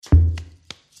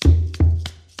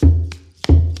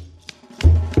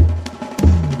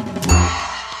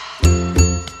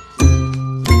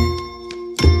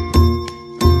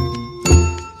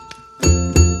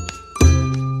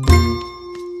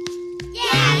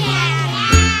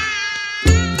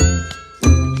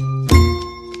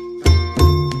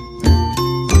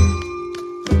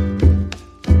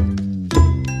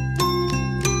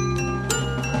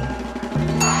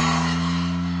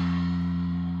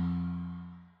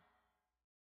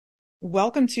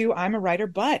Welcome to I'm a Writer,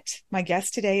 but my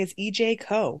guest today is E.J.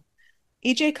 Koh.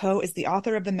 E.J. Koh is the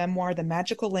author of the memoir The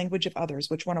Magical Language of Others,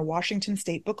 which won a Washington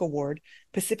State Book Award,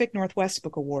 Pacific Northwest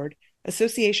Book Award,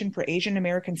 Association for Asian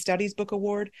American Studies Book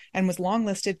Award, and was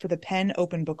longlisted for the PEN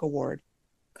Open Book Award.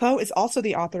 Koh is also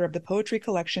the author of the poetry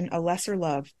collection A Lesser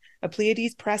Love, a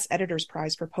Pleiades Press Editor's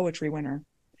Prize for Poetry winner.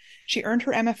 She earned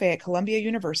her MFA at Columbia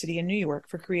University in New York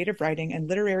for creative writing and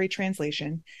literary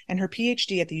translation, and her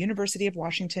PhD at the University of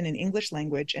Washington in English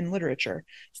language and literature,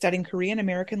 studying Korean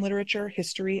American literature,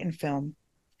 history, and film.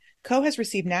 Koh has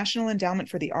received National Endowment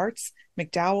for the Arts,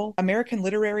 MacDowell, American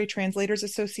Literary Translators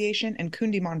Association, and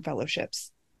Kundiman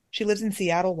Fellowships. She lives in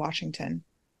Seattle, Washington.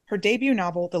 Her debut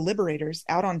novel, The Liberators,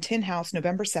 out on Tin House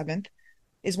November 7th,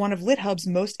 is one of LitHub's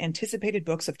most anticipated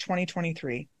books of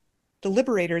 2023. The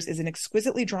Liberators is an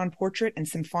exquisitely drawn portrait and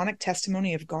symphonic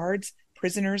testimony of guards,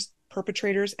 prisoners,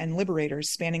 perpetrators, and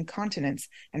liberators spanning continents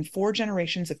and 4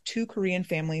 generations of 2 Korean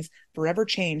families forever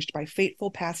changed by fateful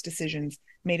past decisions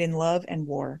made in love and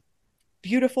war.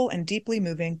 Beautiful and deeply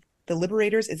moving, The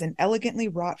Liberators is an elegantly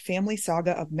wrought family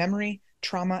saga of memory,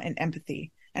 trauma, and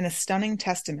empathy, and a stunning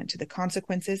testament to the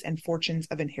consequences and fortunes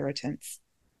of inheritance.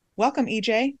 Welcome,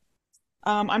 EJ.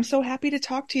 I'm so happy to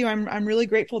talk to you. I'm really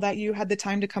grateful that you had the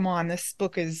time to come on. This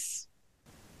book is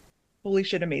holy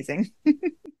shit amazing.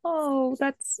 Oh,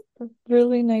 that's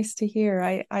really nice to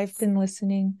hear. I've been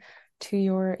listening to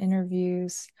your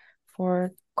interviews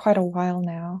for quite a while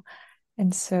now,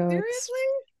 and so Seriously?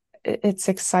 it's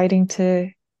exciting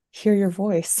to hear your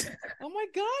voice. Oh my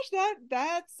gosh,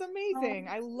 that's Oh, amazing.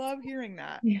 I love hearing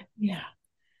that. yeah, yeah,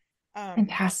 Um,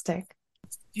 fantastic.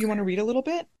 do you want to read a little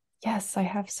bit? Yes, I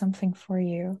have something for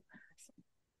you.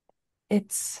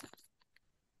 It's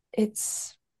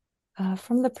it's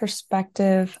from the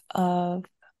perspective of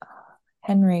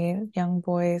Henry, young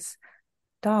boy's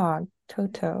dog,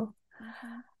 Toto.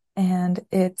 Mhm. And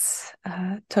it's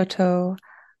Toto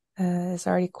is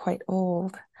already quite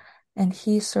old, and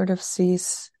he sort of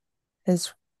sees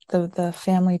his the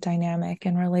family dynamic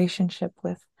and relationship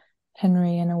with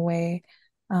Henry in a way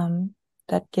um,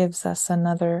 that gives us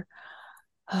another,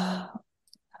 uh,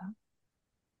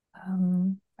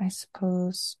 I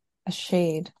suppose, a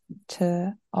shade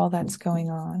to all that's going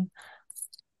on.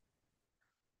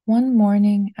 One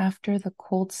morning after the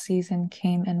cold season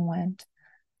came and went,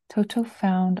 Toto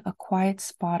found a quiet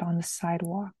spot on the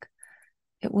sidewalk.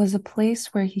 It was a place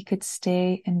where he could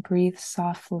stay and breathe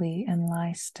softly and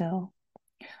lie still.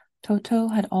 Toto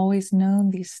had always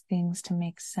known these things to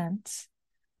make sense.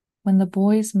 When the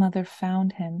boy's mother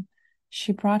found him,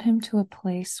 she brought him to a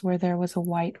place where there was a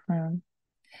white room.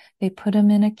 They put him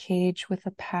in a cage with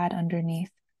a pad underneath,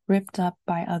 ripped up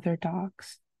by other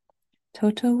dogs.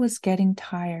 Toto was getting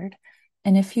tired,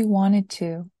 and if he wanted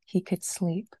to, he could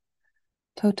sleep.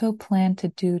 Toto planned to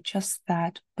do just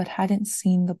that, but hadn't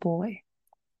seen the boy.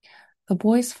 The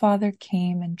boy's father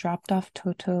came and dropped off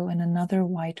Toto in another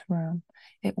white room.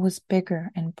 It was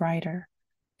bigger and brighter.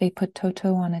 They put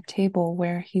Toto on a table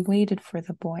where he waited for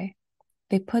the boy.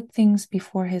 They put things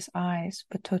before his eyes,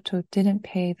 but Toto didn't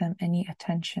pay them any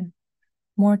attention.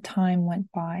 More time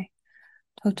went by.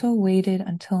 Toto waited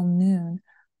until noon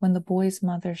when the boy's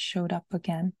mother showed up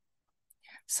again.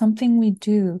 Something we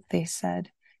do, they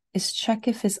said, is check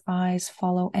if his eyes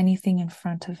follow anything in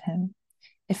front of him,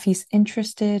 if he's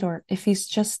interested or if he's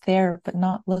just there but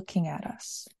not looking at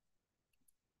us.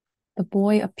 The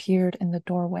boy appeared in the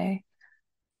doorway.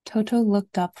 Toto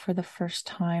looked up for the first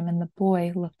time and the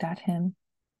boy looked at him.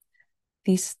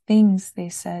 These things, they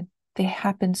said, they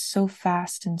happen so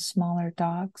fast in smaller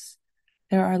dogs.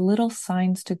 There are little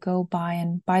signs to go by,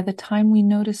 and by the time we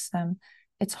notice them,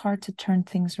 it's hard to turn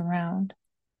things around.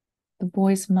 The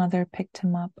boy's mother picked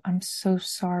him up. I'm so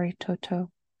sorry,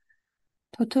 Toto.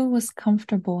 Toto was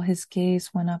comfortable. His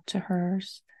gaze went up to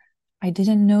hers. I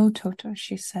didn't know, Toto,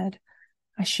 she said.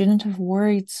 I shouldn't have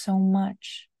worried so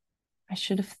much. I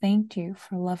should have thanked you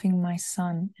for loving my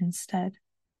son instead.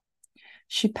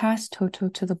 She passed Toto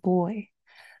to the boy.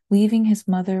 Leaving his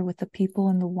mother with the people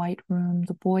in the white room,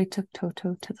 the boy took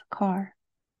Toto to the car.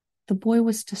 The boy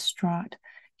was distraught.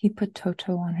 He put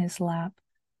Toto on his lap.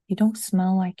 You don't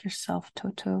smell like yourself,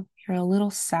 Toto. You're a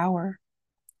little sour.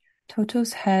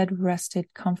 Toto's head rested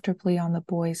comfortably on the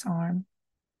boy's arm.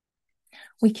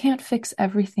 We can't fix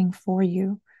everything for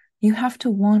you. You have to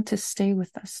want to stay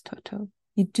with us, Toto.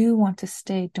 You do want to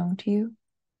stay, don't you?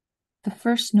 The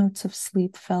first notes of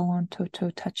sleep fell on Toto,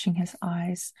 touching his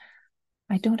eyes.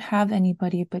 I don't have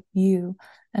anybody but you,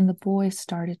 and the boy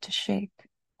started to shake.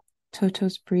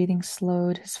 Toto's breathing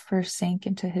slowed, his fur sank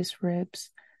into his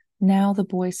ribs. Now the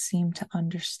boy seemed to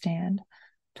understand.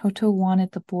 Toto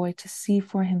wanted the boy to see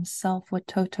for himself what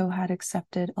Toto had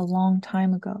accepted a long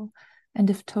time ago, and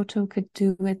if Toto could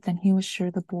do it, then he was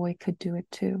sure the boy could do it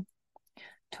too.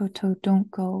 Toto,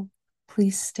 don't go.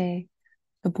 Please stay.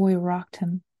 The boy rocked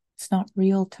him. It's not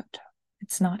real, Toto.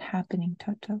 It's not happening,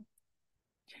 Toto.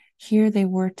 Here they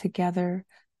were together,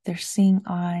 their seeing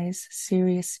eyes,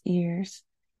 serious ears.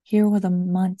 Here were the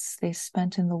months they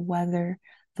spent in the weather,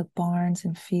 the barns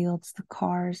and fields, the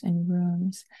cars and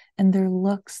rooms, and their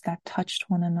looks that touched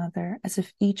one another as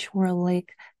if each were a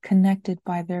lake connected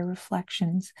by their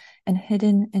reflections, and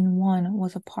hidden in one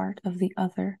was a part of the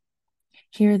other.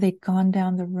 Here they'd gone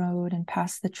down the road and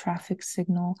past the traffic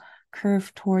signal,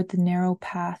 curved toward the narrow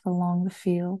path along the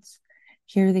fields.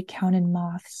 Here they counted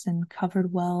moths and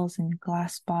covered wells and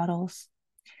glass bottles.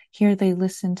 Here they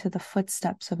listened to the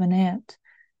footsteps of an ant.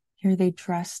 Here they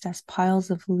dressed as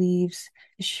piles of leaves,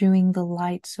 eschewing the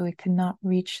light so it could not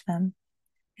reach them.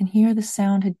 And here the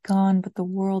sound had gone, but the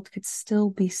world could still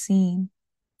be seen.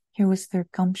 Here was their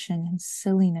gumption and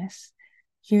silliness.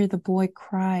 Here the boy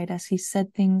cried as he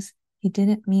said things he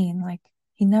didn't mean, like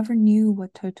he never knew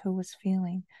what Toto was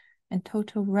feeling, and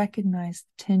Toto recognized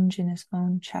the tinge in his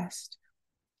own chest.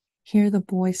 Here the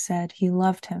boy said he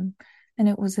loved him, and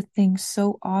it was a thing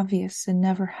so obvious and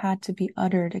never had to be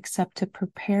uttered except to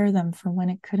prepare them for when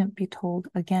it couldn't be told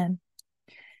again.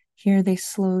 Here they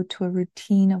slowed to a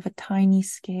routine of a tiny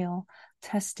scale,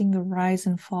 testing the rise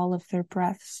and fall of their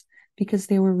breaths, because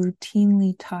they were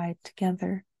routinely tied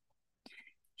together.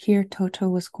 Here Toto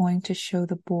was going to show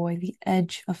the boy the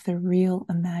edge of their real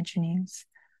imaginings.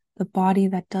 The body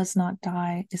that does not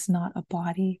die is not a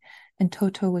body, and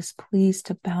Toto was pleased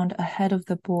to bound ahead of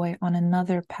the boy on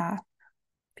another path.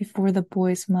 Before the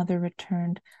boy's mother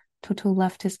returned, Toto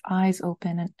left his eyes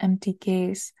open, an empty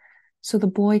gaze, so the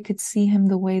boy could see him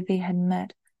the way they had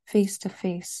met, face to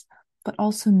face, but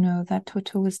also know that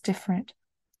Toto was different.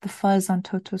 The fuzz on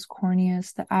Toto's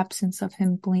corneas, the absence of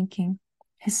him blinking,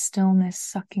 his stillness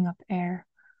sucking up air.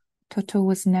 Toto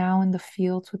was now in the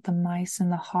fields with the mice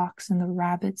and the hawks and the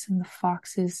rabbits and the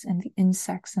foxes and the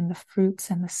insects and the fruits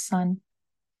and the sun.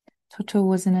 Toto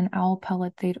was in an owl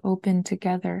pellet they'd opened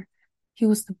together. He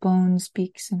was the bones,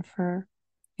 beaks, and fur.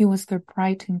 He was their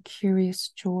bright and curious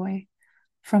joy.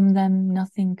 From them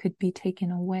nothing could be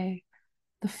taken away.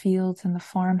 The fields and the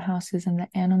farmhouses and the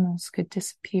animals could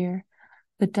disappear.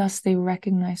 The dust they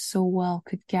recognized so well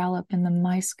could gallop, and the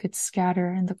mice could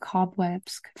scatter, and the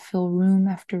cobwebs could fill room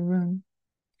after room.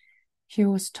 Here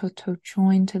was Toto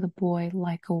joined to the boy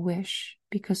like a wish,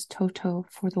 because Toto,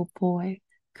 for the boy,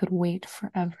 could wait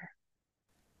forever.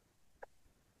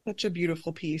 Such a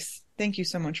beautiful piece. Thank you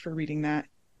so much for reading that.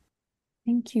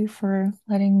 Thank you for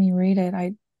letting me read it.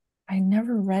 I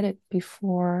never read it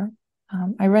before.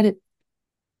 I read it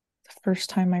the first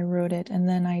time I wrote it, and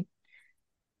then I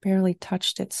barely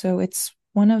touched it. So it's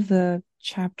one of the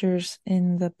chapters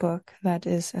in the book that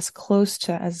is as close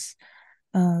to as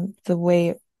the way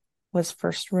it was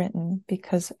first written,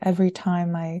 because every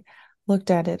time I looked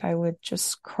at it, I would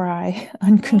just cry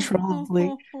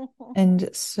uncontrollably. And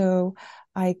so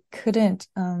I couldn't,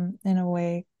 in a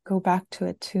way, go back to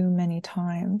it too many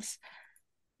times.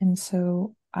 And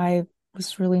so I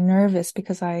was really nervous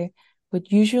because I would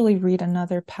usually read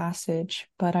another passage,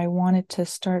 but I wanted to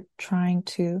start trying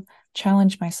to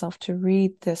challenge myself to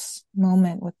read this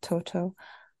moment with Toto.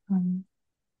 I'm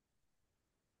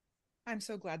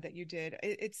so glad that you did.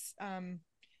 It's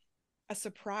a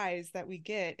surprise that we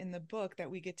get in the book that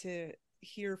we get to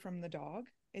hear from the dog.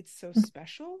 It's so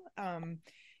special.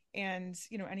 And,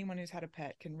 anyone who's had a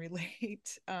pet can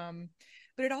relate.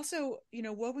 But it also,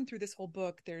 woven through this whole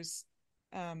book, there's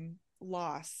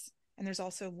loss, and there's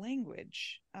also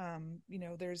language.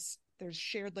 There's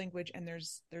shared language, and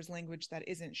there's language that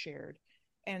isn't shared.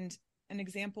 And an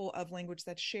example of language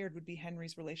that's shared would be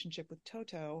Henry's relationship with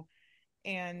Toto.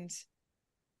 And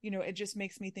it just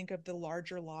makes me think of the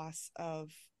larger loss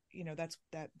of,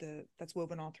 that's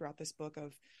woven all throughout this book,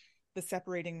 of the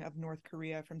separating of North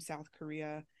Korea from South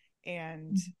Korea,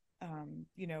 and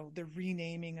the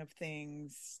renaming of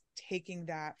things, taking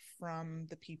that from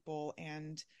the people,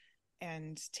 and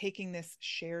taking this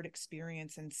shared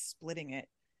experience and splitting it.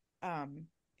 And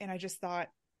I just thought,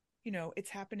 it's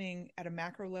happening at a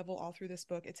macro level all through this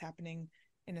book. It's happening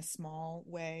in a small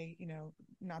way,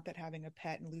 not that having a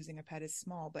pet and losing a pet is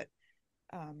small, but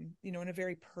in a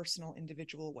very personal,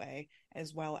 individual way,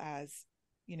 as well as,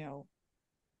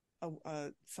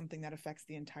 something that affects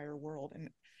the entire world. And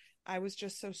I was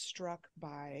just so struck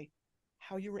by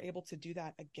how you were able to do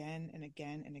that again and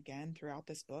again and again throughout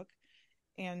this book.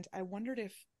 And I wondered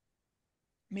if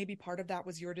maybe part of that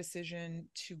was your decision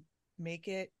to make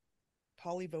it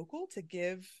polyvocal to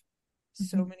give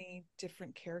so Mhm. many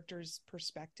different characters'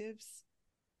 perspectives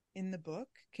in the book.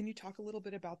 Can you talk a little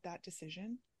bit about that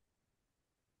decision?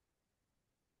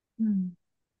 Hmm.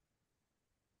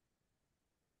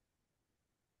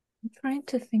 I'm trying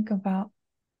to think about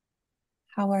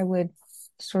how I would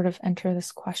sort of enter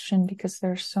this question because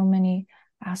there's so many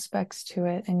aspects to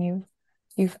it, and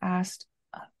you've asked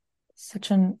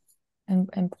such an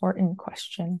important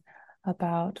question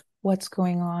about what's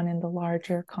going on in the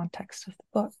larger context of the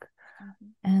book.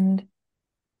 Mm-hmm. And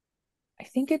I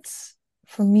think it's,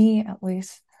 for me at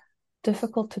least,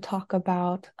 difficult to talk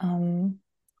about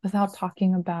without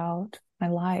talking about my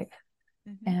life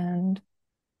Mm-hmm. and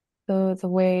the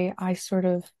way I sort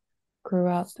of grew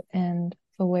up and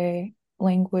the way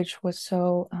language was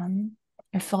so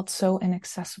it felt so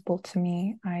inaccessible to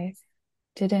me. I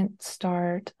didn't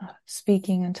start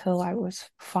speaking until I was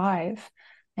 5,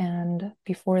 and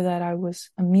before that I was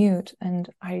a mute. And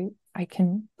I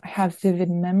have vivid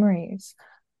memories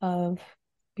of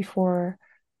before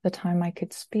the time I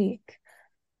could speak.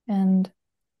 And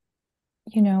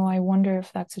I wonder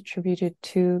if that's attributed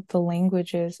to the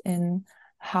languages in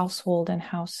household and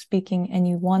how speaking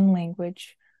any one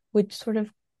language would sort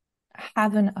of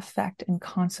have an effect and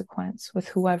consequence with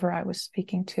whoever I was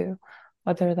speaking to,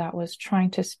 whether that was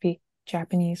trying to speak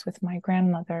Japanese with my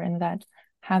grandmother and that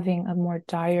having a more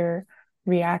dire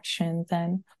reaction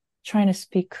than trying to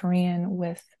speak Korean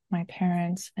with my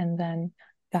parents and then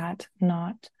that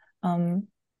not um,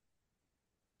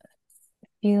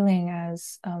 feeling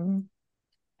as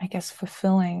I guess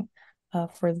fulfilling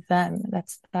for them.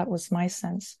 That was my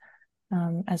sense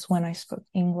as when I spoke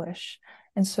English.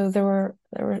 And so there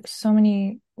were so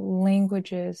many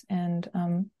languages and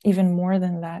even more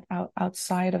than that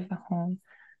outside of the home.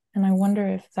 And I wonder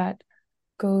if that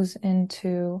goes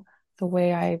into the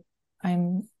way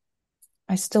I'm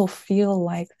I still feel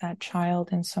like that child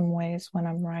in some ways when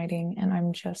I'm writing and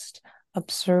I'm just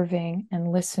observing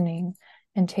and listening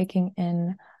and taking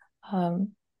in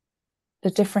um, the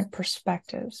different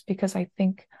perspectives, because I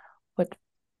think what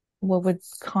would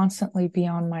constantly be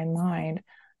on my mind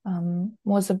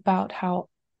was about how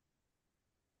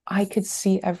I could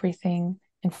see everything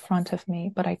in front of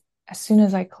me, but as soon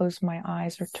as I closed my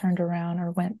eyes or turned around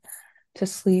or went to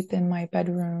sleep in my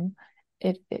bedroom,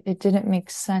 it didn't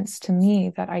make sense to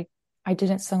me that I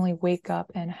didn't suddenly wake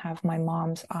up and have my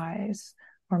mom's eyes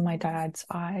or my dad's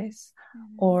eyes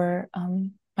Mm-hmm. or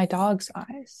my dog's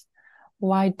eyes.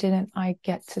 Why didn't I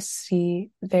get to see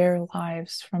their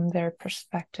lives from their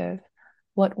perspective?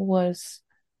 What was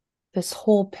this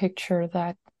whole picture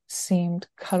that seemed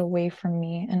cut away from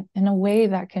me, and in a way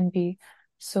that can be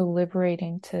so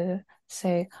liberating to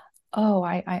say, oh,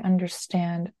 I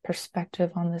understand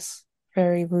perspective on this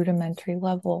very rudimentary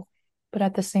level. But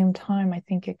at the same time, I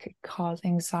think it could cause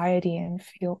anxiety and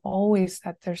feel always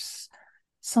that there's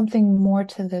something more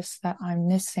to this that I'm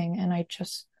missing. And I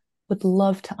just would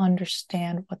love to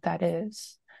understand what that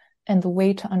is. And the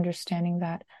way to understanding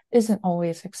that isn't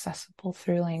always accessible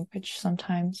through language.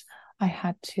 Sometimes I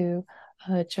had to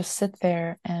just sit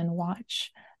there and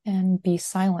watch and be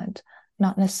silent,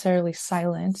 not necessarily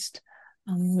silenced,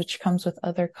 which comes with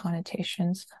other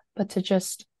connotations, but to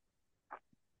just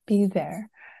be there.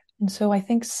 And so I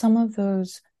think some of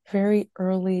those very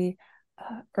early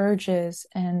urges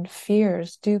and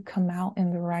fears do come out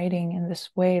in the writing in this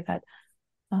way that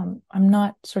I'm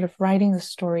not sort of writing the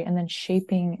story and then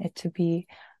shaping it to be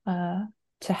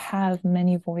to have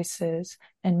many voices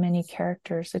and many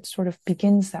characters. It sort of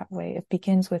begins that way. It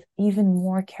begins with even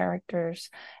more characters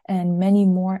and many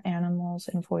more animals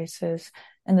and voices.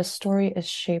 And the story is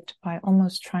shaped by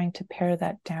almost trying to pare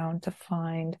that down to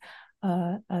find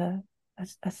a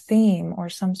theme or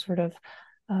some sort of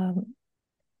um,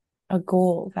 a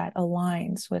goal that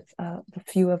aligns with the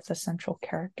few of the central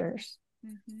characters.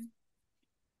 Mm-hmm.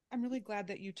 I'm really glad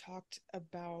that you talked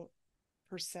about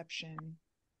perception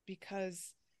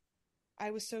because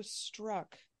I was so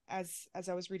struck as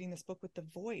I was reading this book with the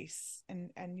voice, and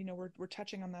we're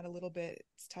touching on that a little bit.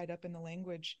 It's tied up in the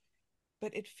language,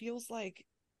 but it feels like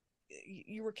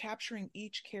you were capturing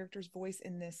each character's voice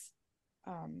in this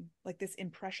like this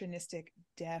impressionistic,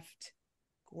 deft,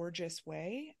 gorgeous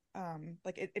way.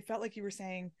 Like it felt like you were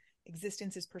saying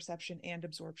existence is perception and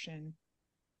absorption,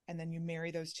 and then you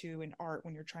marry those two in art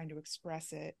when you're trying to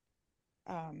express it.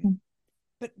 Um,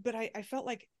 but I felt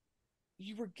like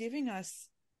you were giving us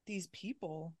these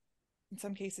people, in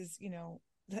some cases,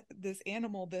 this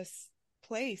animal, this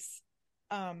place,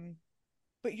 um,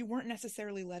 but you weren't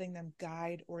necessarily letting them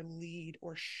guide or lead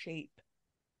or shape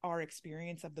our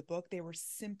experience of the book. They were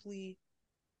simply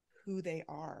who they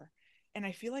are. And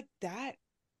I feel like that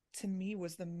to me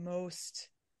was the most,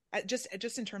 just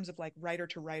in terms of like writer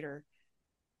to writer,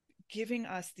 giving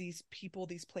us these people,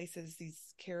 these places,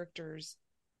 these characters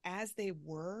as they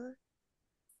were,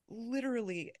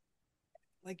 literally,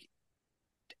 like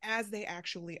as they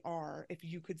actually are, if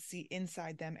you could see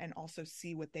inside them and also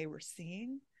see what they were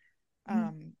seeing,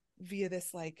 via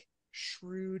this like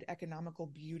shrewd economical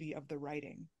beauty of the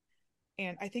writing.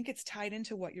 And I think it's tied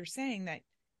into what you're saying, that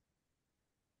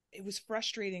it was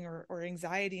frustrating or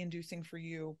anxiety inducing for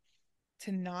you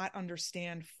to not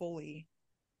understand fully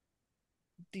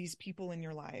these people in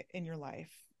your life,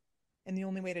 and the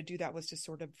only way to do that was to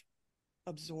sort of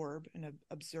absorb and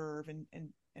observe and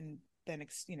then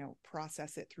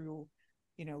process it through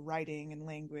writing and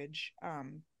language.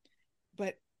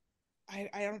 But I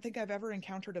don't think I've ever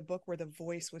encountered a book where the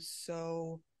voice was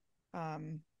so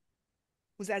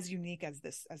was as unique as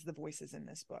the voices in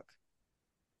this book.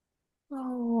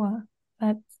 Oh,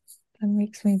 that that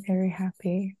makes me very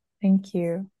happy. Thank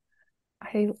you.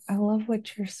 I love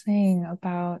what you're saying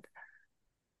about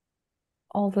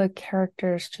all the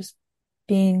characters just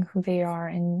being who they are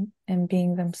and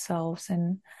being themselves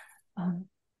and um,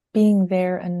 being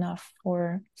there enough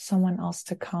for someone else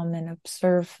to come and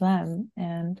observe them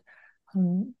and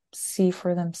see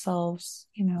for themselves,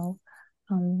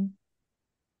 um,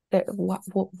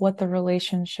 what the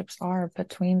relationships are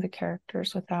between the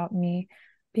characters without me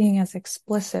being as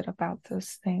explicit about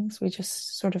those things. We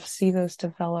just sort of see those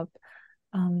develop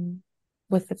um,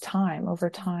 with the time, over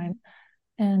time.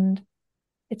 And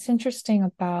it's interesting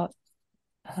about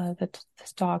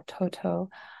this dog Toto,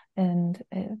 and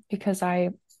because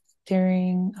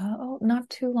during not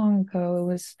too long ago, it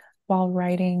was while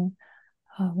writing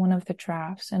one of the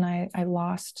drafts, and I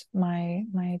lost my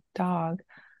dog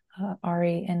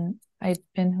Ari, and I'd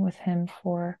been with him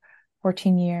for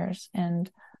 14 years,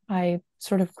 and I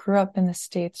sort of grew up in the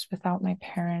States without my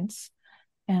parents,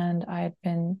 and I had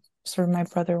been sort of, my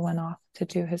brother went off to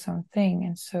do his own thing,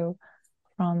 and so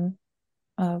from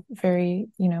very,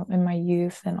 in my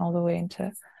youth and all the way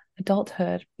into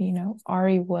adulthood,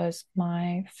 Ari was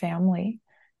my family.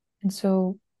 And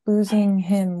so losing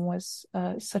him was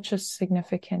such a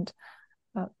significant,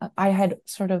 I had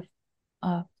sort of,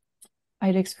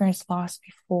 I'd experienced loss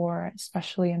before,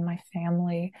 especially in my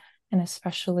family and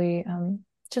especially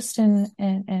just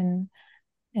in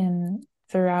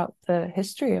throughout the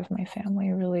history of my family,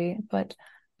 really. But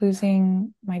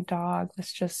losing my dog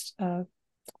was just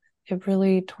it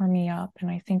really tore me up. And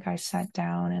I think I sat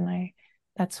down and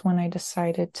that's when I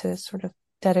decided to sort of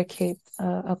dedicate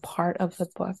a part of the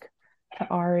book to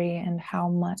Ari and how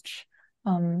much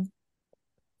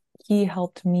he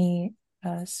helped me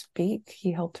speak.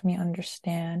 He helped me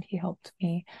understand. He helped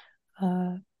me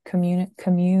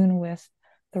commune with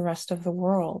the rest of the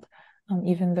world,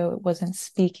 even though it wasn't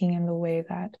speaking in the way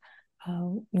that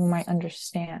you might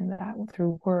understand that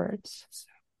through words. So.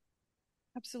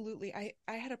 Absolutely.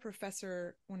 I had a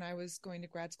professor when I was going to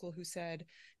grad school who said,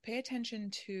 pay attention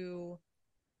to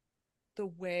the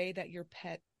way that your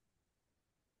pet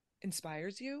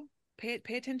inspires you. Pay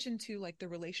attention to like the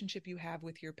relationship you have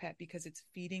with your pet, because it's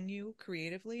feeding you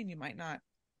creatively and you might not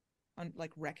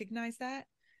like recognize that.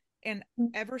 And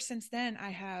ever since then I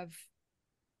have,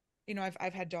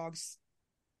 I've had dogs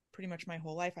pretty much my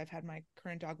whole life. I've had my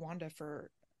current dog Wanda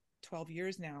for 12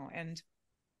 years now, and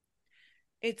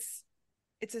it's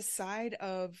a side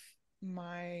of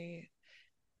my,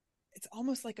 it's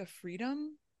almost like a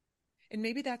freedom. And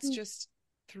maybe that's just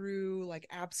through like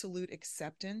absolute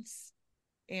acceptance,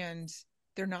 and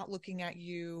they're not looking at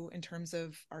you in terms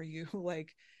of, are you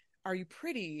like, are you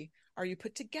pretty, are you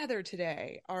put together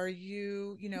today, are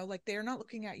you, like they're not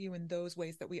looking at you in those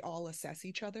ways that we all assess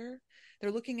each other.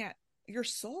 They're looking at your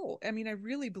soul. I mean, I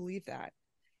really believe that.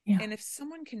 Yeah. And if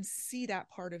someone can see that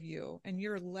part of you and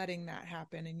you're letting that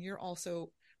happen, and you're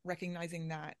also recognizing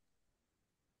that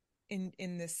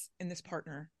in this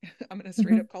partner, I'm going to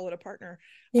straight up call it a partner.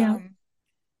 Yeah.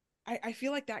 I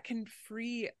feel like that can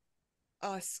free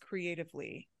us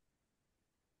creatively.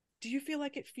 Do you feel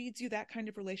like it feeds you, that kind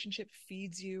of relationship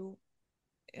feeds you,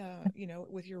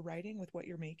 with your writing, with what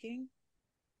you're making?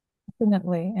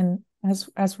 Definitely. And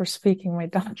as we're speaking, my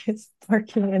dog is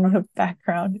barking in the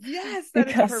background Yes, that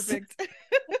is because perfect.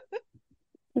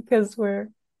 because we're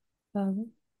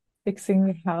um, fixing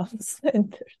the house,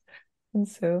 and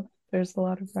so there's a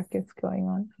lot of ruckus going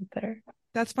on out there.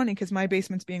 That's funny because my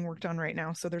basement's being worked on right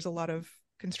now, so there's a lot of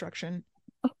construction.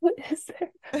 Oh, what is there?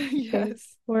 Okay,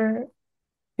 Yes. we're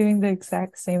doing the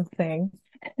exact same thing,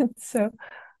 and so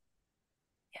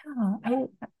yeah,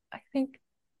 I think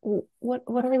what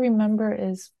I remember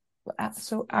is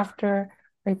so after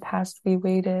I passed, we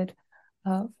waited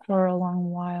for a long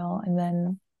while. And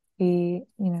then we,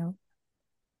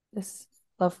 this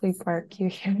lovely bark you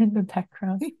hear in the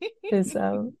background is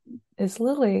is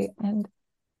Lily. And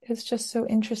it's just so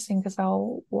interesting because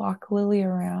I'll walk Lily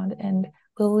around and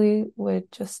Lily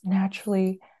would just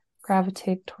naturally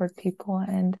gravitate toward people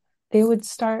and they would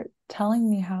start telling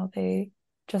me how they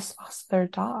just lost their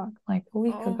dog like a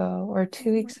week Oh, ago or oh two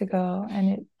my weeks ago. gosh. And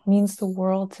it means the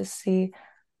world to see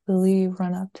Lily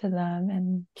run up to them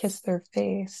and kiss their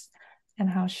face and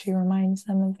how she reminds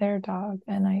them of their dog.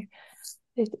 And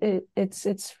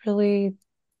it's really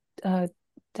uh,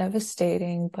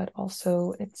 devastating, but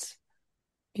also it's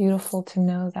beautiful to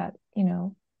know that,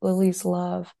 Lily's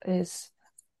love is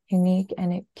unique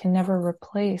and it can never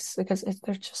replace because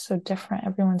they're just so different.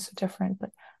 Everyone's so different, but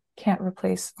can't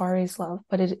replace Ari's love.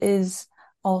 But it is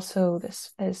also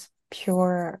this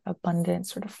pure, abundant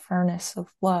sort of furnace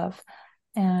of love.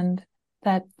 And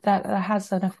that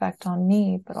has an effect on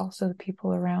me, but also the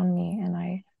people around me. And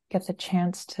I get the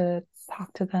chance to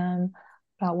talk to them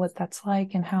about what that's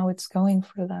like and how it's going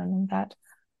for them. And that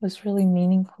was really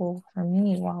meaningful for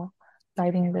me while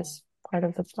writing this part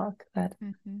of the book that,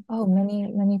 Mm-hmm. oh,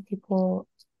 many people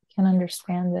can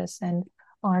understand this and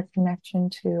our connection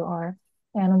to our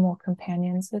animal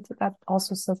companions. That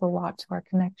also says a lot to our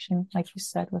connection, like you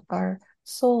said, with our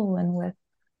soul and with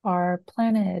our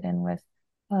planet and with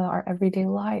our everyday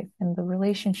life and the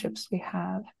relationships we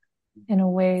have. In a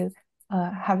way,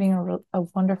 having a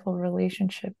wonderful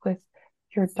relationship with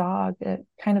your dog, it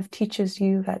kind of teaches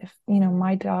you that if,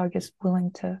 my dog is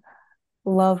willing to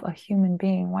love a human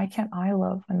being, why can't I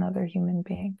love another human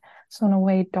being? So in a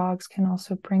way, dogs can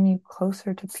also bring you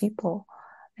closer to people.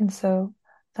 And so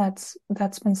that's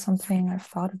been something I've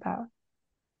thought about.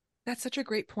 That's such a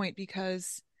great point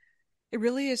because it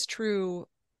really is true.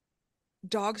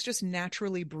 Dogs just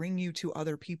naturally bring you to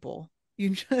other people. You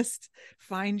just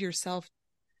find yourself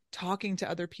talking to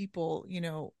other people,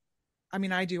 I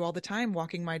mean, I do all the time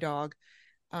walking my dog.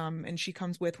 And she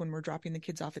comes with when we're dropping the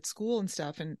kids off at school and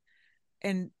stuff.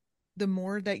 And the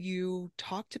more that you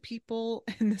talk to people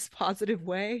in this positive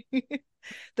way,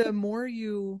 the more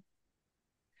you,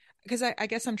 because I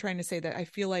guess I'm trying to say that I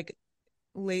feel like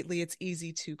lately it's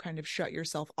easy to kind of shut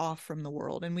yourself off from the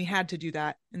world. And we had to do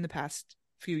that in the past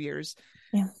few years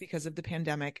Yeah, because of the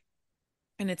pandemic.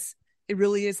 And it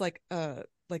really is like a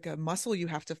muscle you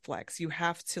have to flex. You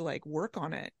have to like work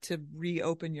on it to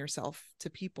reopen yourself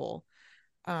to people.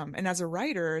 And as a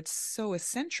writer, it's so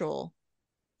essential.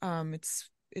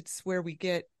 It's where we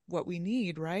get what we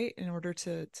need, right? In order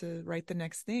to write the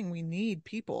next thing, we need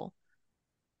people.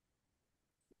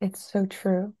 it's so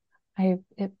true.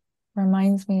 It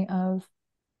reminds me of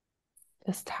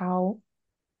just how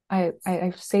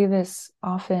I say this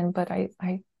often, but I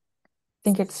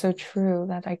think it's so true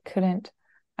that I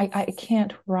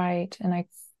can't write and I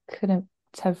couldn't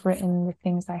have written the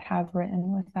things I have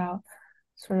written without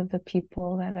sort of the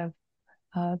people that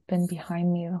have been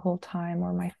behind me the whole time,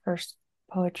 or my first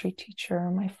poetry teacher,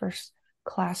 or my first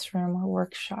classroom or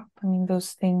workshop. I mean,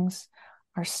 those things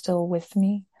are still with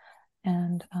me,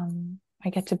 and I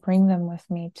get to bring them with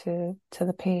me to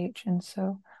the page. And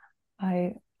so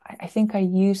I I think I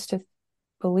used to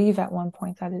believe at one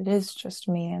point that it is just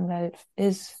me and that it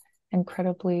is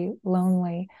incredibly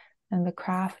lonely, and the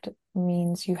craft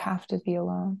means you have to be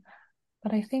alone.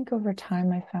 But I think over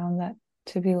time I found that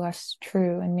to be less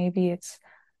true, and maybe it's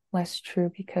less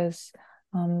true because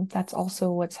that's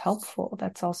also what's helpful.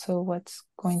 That's also what's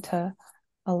going to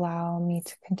allow me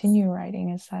to continue writing,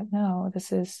 is that no,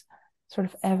 this is sort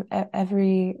of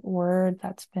every word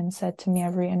that's been said to me,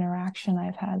 every interaction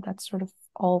I've had, that's sort of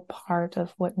all part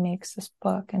of what makes this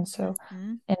book. And so,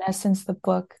 Mm-hmm. in essence, the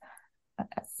book,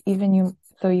 even you,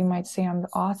 though you might say I'm the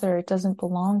author, it doesn't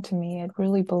belong to me. It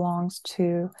really belongs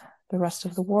to the rest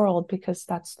of the world because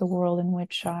that's the world in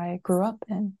which I grew up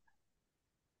in.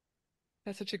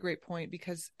 That's such a great point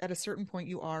because at a certain point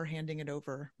you are handing it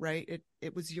over, right?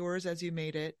 It was yours as you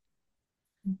made it,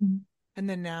 Mm-hmm. and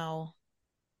then now,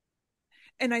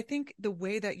 and I think the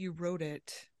way that you wrote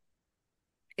it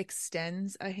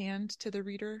extends a hand to the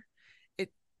reader.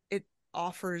 It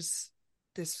offers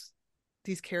this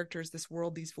these characters, this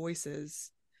world, these voices,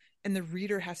 and the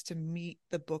reader has to meet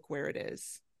the book where it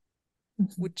is,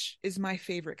 Mm-hmm. which is my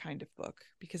favorite kind of book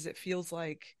because it feels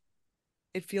like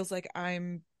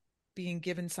I'm being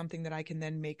given something that I can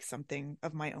then make something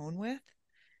of my own with.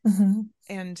 Mm-hmm.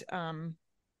 And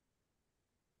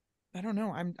I don't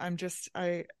know, I'm just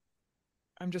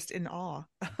in awe.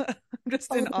 I'm just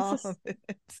Oh, in awe of it.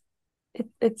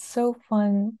 it's so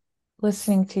fun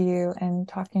listening to you and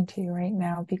talking to you right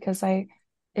now because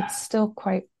it's still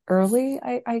quite early,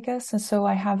 I guess. And so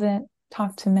I haven't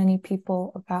talked to many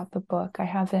people about the book. I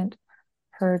haven't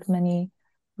heard many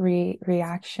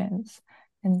reactions.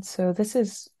 And so this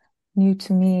is new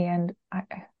to me, and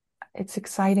it's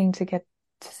exciting to get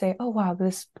to say, oh wow,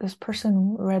 this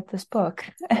person read this book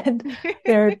and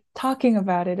they're talking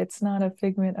about it. It's not a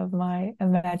figment of my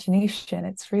imagination.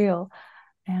 It's real.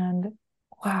 And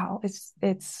wow,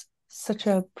 it's such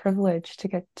a privilege to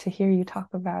get to hear you talk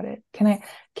about it. Can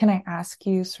I ask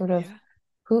you sort of Yeah.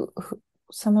 who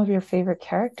some of your favorite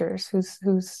characters?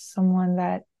 Who's someone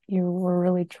that you were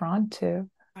really drawn to?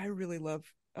 I really love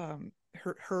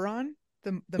Huron,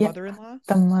 the Yeah, mother-in-law.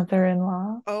 the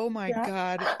mother-in-law. Oh my Yeah.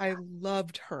 God, I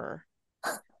loved her.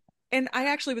 And I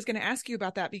actually was going to ask you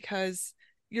about that because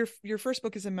your first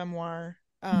book is a memoir,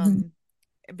 Mhm.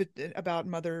 but about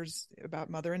mother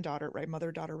and daughter, right?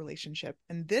 Mother-daughter relationship.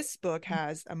 And this book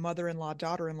has a mother-in-law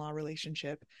daughter-in-law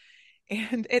relationship,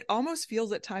 and it almost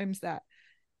feels at times that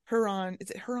Huron,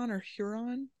 is it Huron or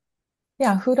Huron?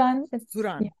 Yeah, Hudan. Yeah,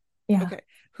 Huron. yeah. Okay.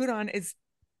 Huron is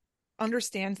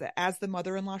understands that as the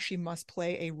mother-in-law she must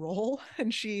play a role,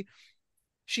 and she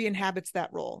inhabits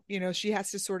that role. She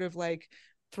has to sort of like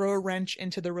throw a wrench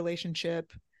into the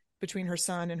relationship between her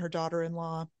son and her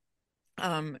daughter-in-law.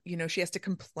 She has to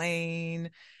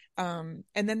complain. And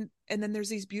then there's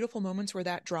these beautiful moments where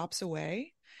that drops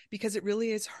away because it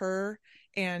really is her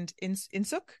and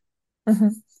Insuk.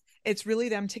 Mhm. It's really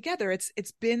them together.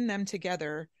 It's been them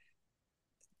together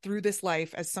through this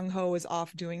life as Sung Ho is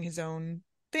off doing his own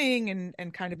thing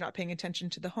and kind of not paying attention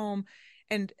to the home.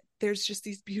 And there's just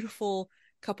these beautiful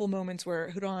couple moments where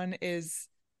Huron is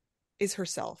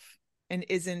herself and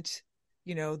isn't,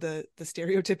 the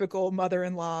stereotypical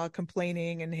mother-in-law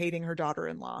complaining and hating her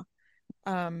daughter-in-law.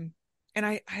 Um, and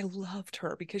I loved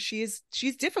her because she's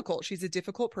difficult. She's a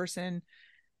difficult person.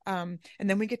 And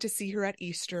then we get to see her at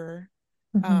Easter,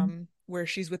 Mhm. where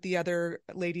she's with the other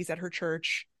ladies at her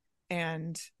church,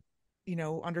 and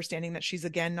understanding that she's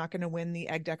again not going to win the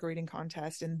egg decorating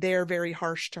contest, and they're very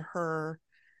harsh to her.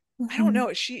 I don't Mhm.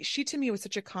 know. She to me was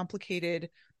such a complicated,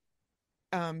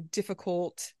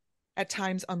 difficult, at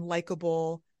times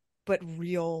unlikable, but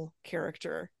real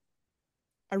character.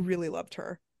 I really loved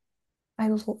her.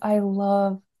 I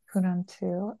love Hunan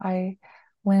too. I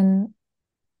when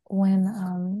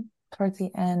towards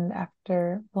the end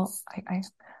after I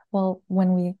well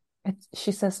when we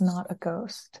she says not a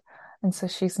ghost, and so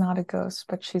she's not a ghost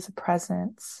but she's a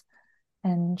presence,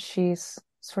 and she's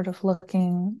sort of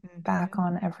looking back Mm-hmm.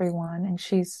 on everyone, and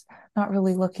she's not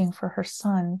really looking for her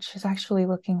son, she's actually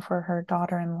looking for her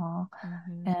daughter-in-law,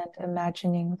 Mm-hmm. and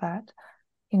imagining that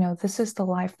this is the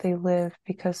life they live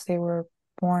because they were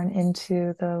born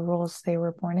into the roles they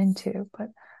were born into, but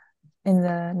in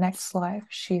the next life,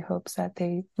 she hopes that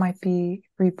they might be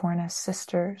reborn as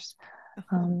sisters,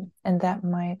 and that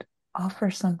might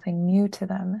offer something new to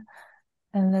them.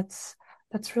 And that's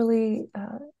really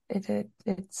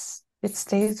it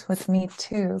stays with me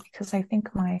too, because I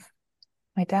think my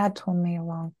dad told me a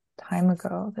long time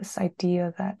ago this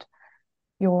idea that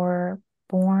you're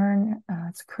born.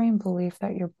 It's a Korean belief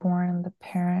that you're born the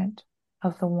parent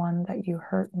of the one that you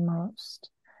hurt most,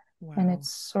 and Wow.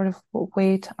 it's sort of a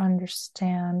way to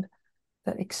understand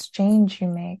the exchange you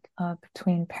make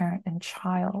between parent and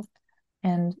child.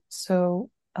 And so,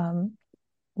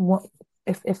 what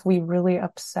if we really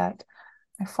upset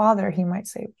my father, he might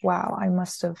say, "Wow, I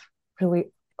must have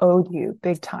really owed you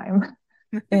big time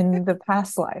in the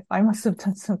past life. I must have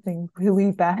done something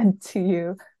really bad to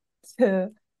you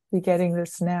to be getting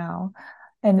this now."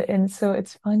 And so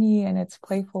it's funny and it's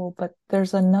playful, but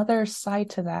there's another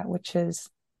side to that, which is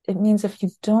it means if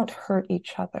you don't hurt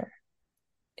each other,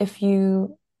 if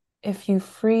you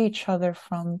free each other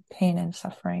from pain and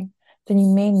suffering, then you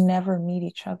may never meet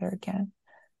each other again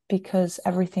because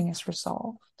everything is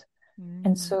resolved.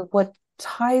 And Mm. so what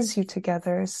ties you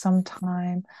together is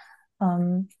sometime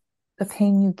um, the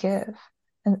pain you give.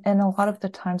 And a lot of the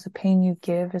times the pain you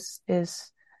give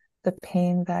is the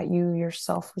pain that you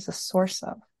yourself was a source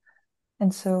of.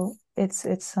 And so it's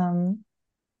the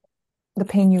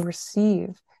pain you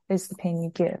receive is the pain you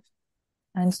give.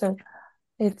 And so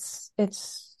it's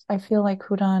I feel like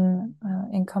Hudan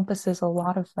encompasses a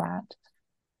lot of that.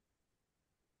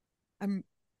 I'm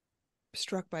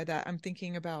struck by that. I'm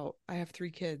thinking about, I have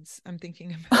three kids. I'm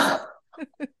thinking about,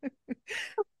 you're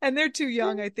and they're too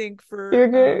young, I think, for,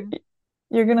 gonna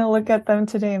you're gonna look at them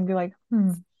today and be like,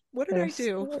 what did I there's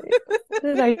do? what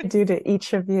did I do to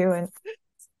each of you? And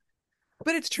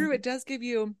But it's true. It does give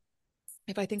you,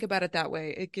 if I think about it that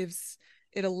way, it gives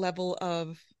it a level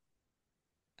of,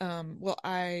 well,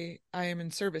 I am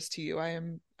in service to you. I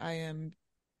am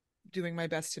doing my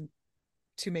best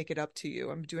to make it up to you.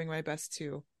 I'm doing my best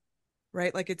to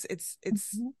right? Like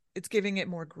Mhm. it's giving it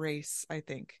more grace, I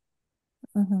think,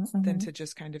 Mhm. than Mhm. to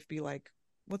just kind of be like,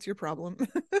 what's your problem?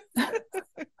 Yeah.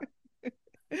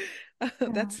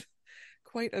 That's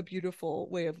quite a beautiful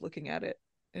way of looking at it,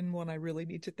 and one I really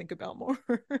need to think about more.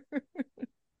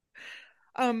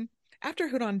 um After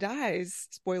Huron dies,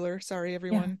 spoiler, sorry Yeah.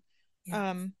 everyone,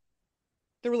 Yeah. um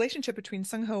the relationship between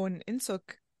Sung-ho and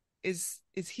Insuk is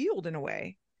healed in a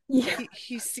way. Yeah.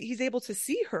 He's able to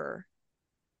see her.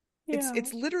 Yeah.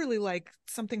 It's literally like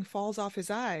something falls off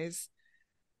his eyes.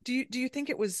 Do you think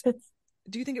it was, It's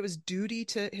do you think it was duty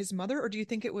to his mother, or do you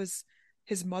think it was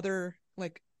his mother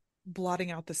like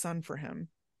blotting out the sun for him?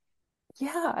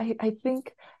 yeah, I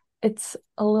think it's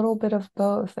a little bit of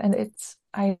both. And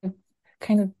I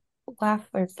kind of laugh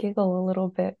or giggle a little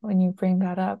bit when you bring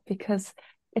that up because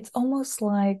it's almost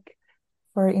like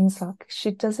for Insuk,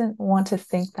 she doesn't want to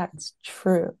think that's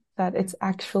true, that it's Mm-hmm.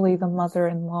 actually the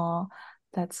mother-in-law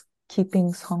that's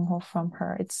keeping Songho from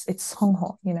her. It's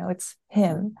Songho, it's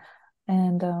him.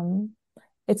 And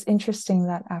it's interesting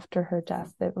that after her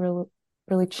death, it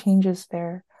really changes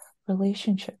their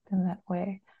relationship in that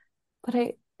way. But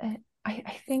I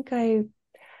think a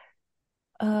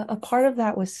part of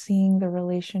that was seeing the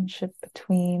relationship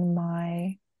between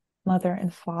my mother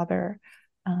and father.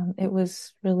 It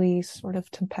was really sort of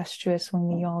tempestuous when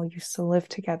we all used to live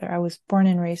together. I was born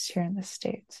and raised here in the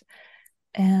States,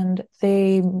 and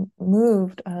they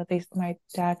moved. My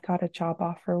dad got a job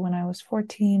offer when I was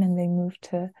 14, and they moved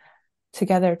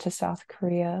together to South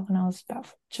Korea when I was about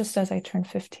just as I turned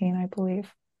 15, I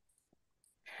believe.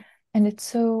 And it's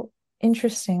so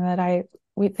interesting that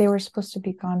they were supposed to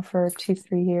be gone for 2,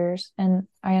 3 years, and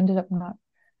I ended up not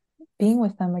being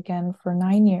with them again for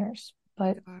 9 years.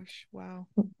 But Gosh, wow.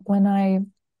 when I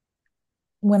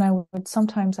when I would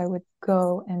sometimes I would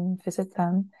go and visit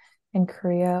them in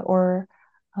Korea, or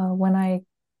when I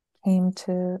came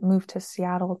to move to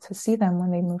Seattle to see them when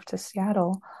they moved to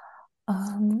Seattle,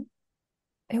 um,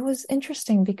 it was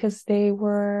interesting because they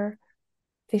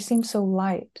seemed so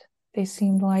light. They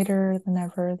seemed lighter than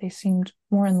ever. They seemed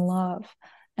more in love.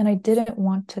 And I didn't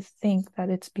want to think that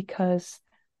it's because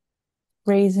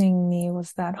raising me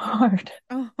was that hard.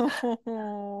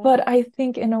 Oh, But I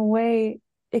think in a way,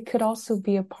 it could also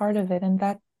be a part of it, and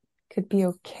that could be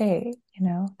okay.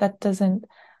 That doesn't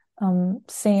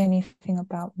say anything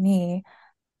about me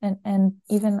and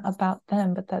even about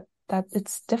them, but that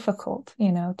it's difficult,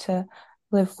 to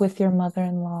live with your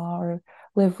mother-in-law or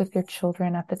live with your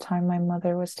children. At the time, my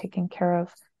mother was taking care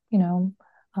of, you know,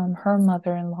 her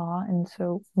mother-in-law, and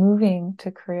so moving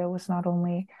to Korea was not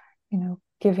only,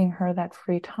 giving her that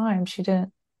free time. She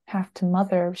didn't have to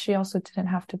mother. She also didn't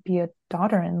have to be a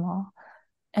daughter-in-law.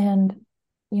 And,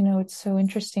 it's so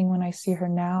interesting when I see her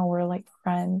now, we're like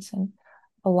friends, and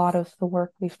a lot of the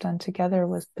work we've done together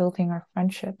was building our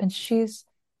friendship. And she's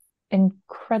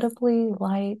incredibly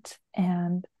light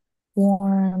and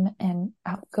warm and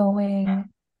outgoing.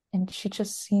 And she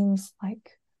just seems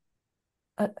like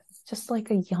a, just like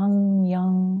a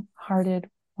young hearted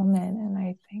woman. And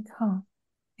I think,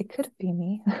 it could be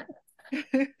me.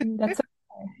 That's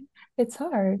okay. It's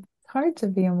hard. It's hard to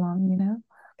be a mom.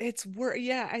 it's work.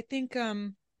 Yeah, I think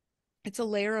it's a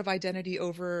layer of identity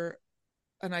over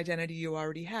an identity you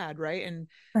already had, right?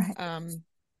 Right. Um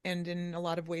and in a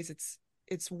lot of ways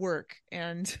it's work,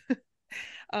 and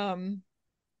um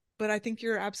but I think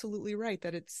you're absolutely right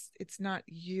that it's not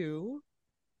you.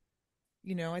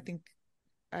 I think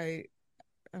I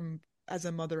as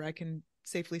a mother, I can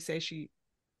safely say she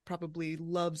probably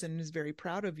loves and is very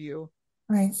proud of you,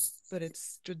 Right. but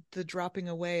it's the dropping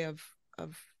away of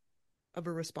of a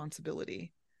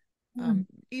responsibility. Hmm.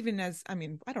 Even as, I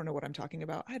mean, I don't know what I'm talking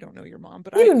about. I don't know your mom,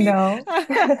 but You know.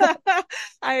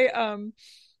 I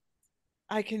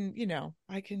I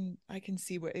can, I can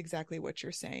see what exactly what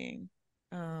you're saying.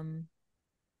 Um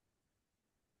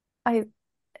I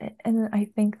and I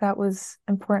think that was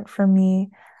important for me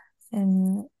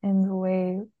in the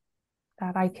way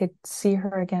that I could see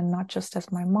her again, not just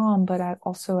as my mom, but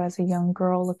also as a young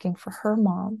girl looking for her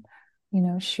mom.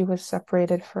 She was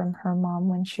separated from her mom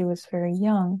when she was very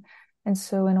young. And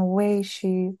so, in a way,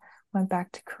 she went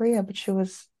back to Korea, but she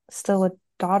was still a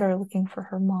daughter looking for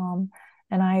her mom.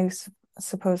 And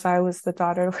suppose I was the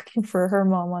daughter looking for her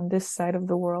mom on this side of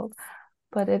the world.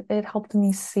 But it helped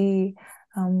me see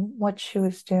what she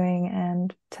was doing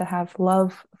and to have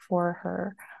love for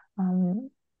her, um,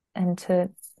 and to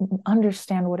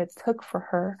understand what it took for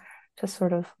her to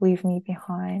sort of leave me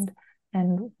behind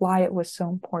and why it was so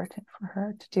important for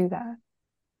her to do that.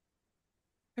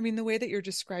 I mean, the way that you're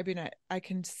describing it, I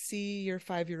can see your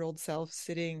 5-year-old self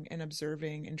sitting and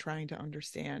observing and trying to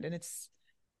understand. And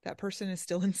that person is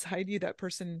still inside you. That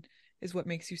person is what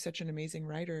makes you such an amazing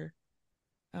writer.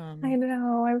 I Um,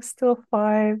 know, I'm still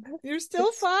 5. you're still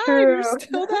It's 5. You're true.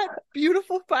 still that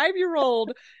beautiful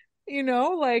 5-year-old,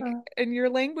 like, Uh, and your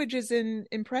language is in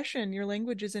impression, your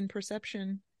language is in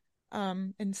perception.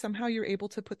 And somehow you're able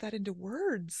to put that into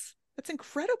words. That's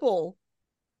incredible.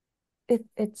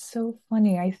 it's so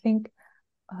funny. I think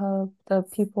the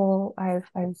people I've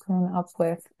grown up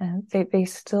with, and they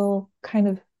still kind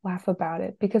of laugh about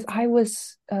it because I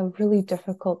was a really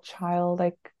difficult child.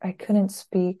 I couldn't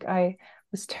speak. I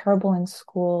was terrible in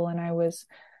school, and I was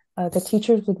the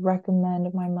teachers would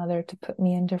recommend my mother to put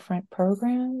me in different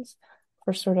programs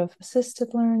for sort of assisted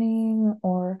learning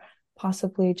or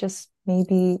possibly just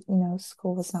maybe,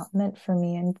 school was not meant for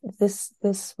me. And this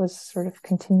was sort of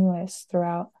continuous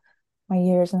throughout my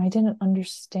years, and I didn't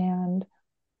understand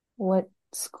what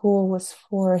school was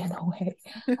for in a way.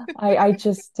 I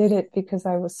just did it because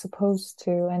I was supposed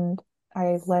to, and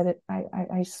I let it,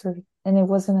 I sort of, and it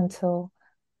wasn't until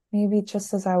maybe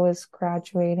just as I was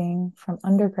graduating from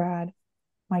undergrad,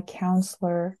 my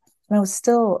counselor, and I was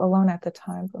still alone at the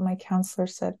time, but my counselor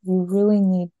said, you really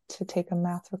need to take a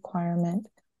math requirement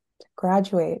to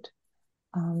graduate.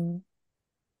 Um,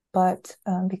 but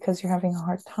because you're having a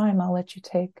hard time, I'll let you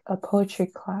take a poetry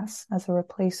class as a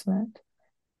replacement.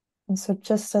 And so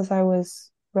just as I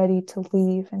was ready to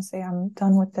leave and say, I'm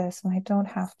done with this and I don't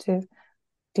have to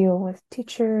deal with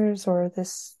teachers or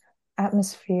this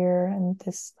atmosphere and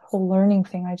this whole learning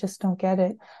thing, I just don't get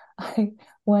it. I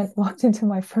walked into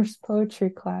my first poetry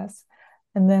class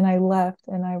and then I left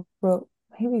and I wrote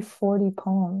maybe 40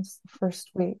 poems the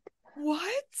first week.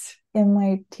 What? And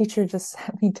my teacher just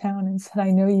sat me down and said,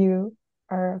 I know you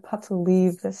are about to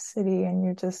leave this city and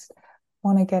you just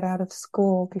want to get out of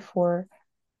school before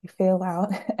you fail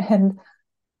out. And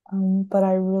but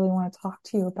I really want to talk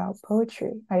to you about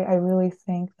poetry. I really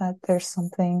think that there's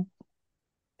something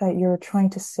that you're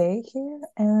trying to say here,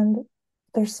 and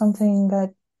there's something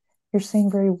that you're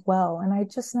saying very well. And I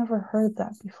just never heard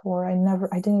that before. I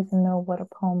didn't even know what a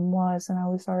poem was, and I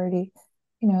was already,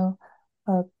 you know,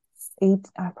 uh,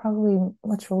 probably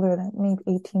much older than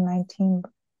maybe 18, 19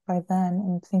 by then,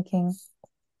 and thinking,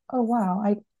 oh wow,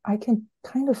 I can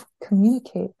kind of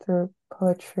communicate through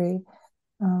poetry,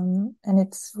 and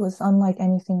it was unlike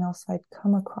anything else I'd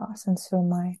come across. And so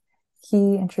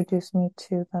he introduced me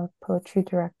to the poetry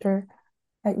director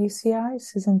at UCI,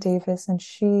 Susan Davis, and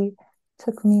she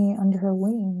took me under her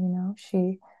wing.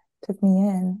 She took me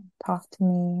in, talked to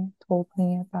me, told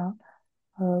me about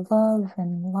love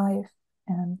and life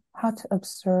and how to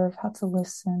observe, how to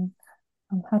listen,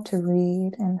 how to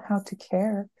read, and how to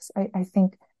care. 'Cause I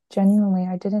think genuinely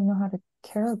I didn't know how to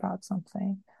care about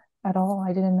something at all.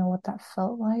 I didn't know what that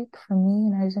felt like for me,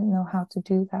 and I didn't know how to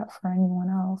do that for anyone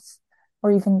else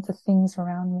or even the things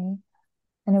around me.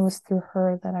 And it was through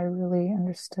her that I really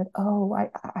understood, oh,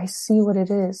 I see what it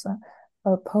is.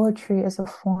 Poetry is a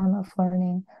form of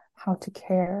learning how to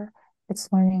care.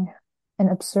 It's learning, and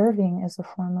observing is a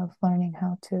form of learning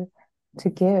how to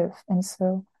give. And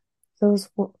so those,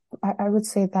 I would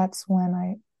say that's when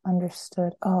I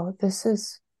understood, oh, this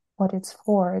is what it's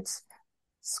for. It's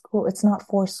school. It's not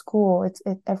for school.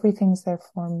 Everything's there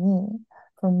for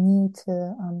me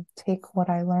to take what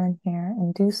I learn here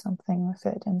and do something with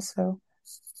it. And so,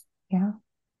 yeah.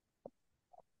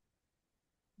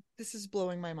 This is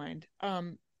blowing my mind.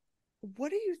 What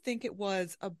do you think it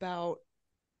was about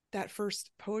that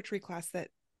first poetry class that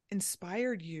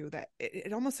inspired you, that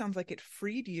it almost sounds like it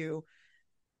freed you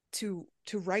to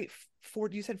write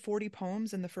you said 40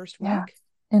 poems in the first Yeah. week?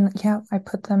 And yeah, I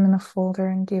put them in a folder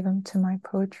and gave them to my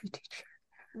poetry teacher.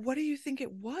 What do you think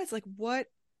it was? Like, what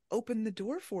opened the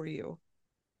door for you?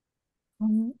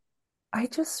 Um, I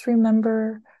just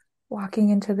remember walking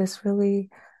into this really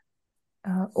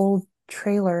old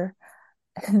trailer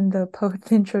in the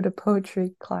intro to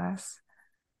poetry class,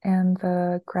 and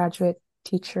the graduate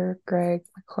teacher, Greg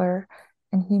McClure,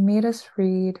 and he made us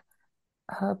read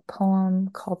a poem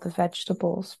called The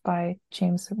Vegetables by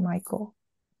James McMichael.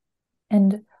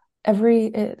 And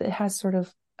it has sort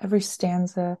of every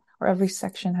stanza or every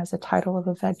section has a title of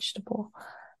a vegetable.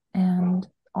 And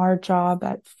our job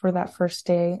for that first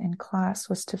day in class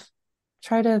was to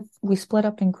we split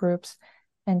up in groups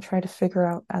and try to figure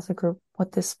out as a group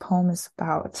what this poem is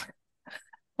about.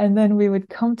 And then we would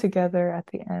come together at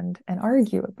the end and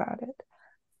argue about it.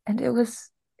 And it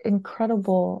was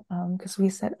incredible because we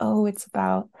said, oh, it's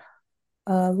about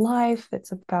life,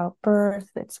 it's about birth,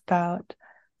 it's about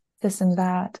this and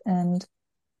that. And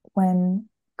when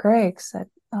Greg said,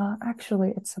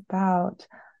 actually, it's about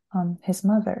his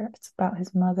mother, it's about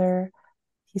his mother.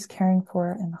 he's caring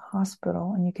for in the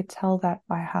hospital. And you could tell that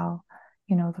by how,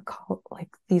 like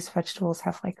these vegetables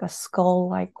have like a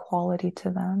skull-like quality to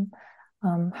them,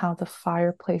 how the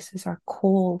fireplaces are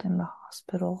cold in the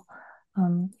hospital.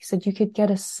 He said you could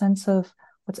get a sense of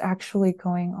what's actually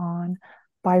going on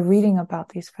by reading about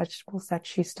these vegetables, that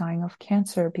she's dying of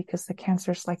cancer, because the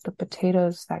cancer's like the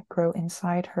potatoes that grow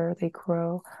inside her. They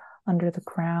grow under the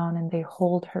ground and they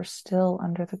hold her still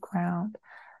under the ground.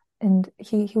 And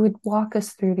he would walk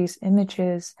us through these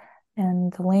images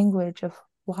and the language of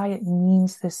why it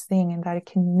means this thing, and that it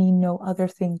can mean no other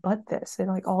thing but this. And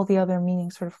like all the other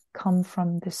meanings sort of come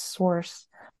from this source,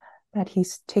 that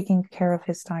he's taking care of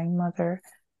his dying mother.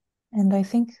 And I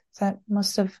think that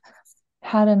must have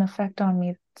had an effect on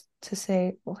me to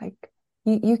say, like,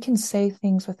 you can say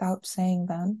things without saying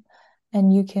them,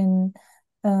 and you can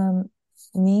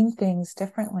mean things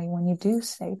differently when you do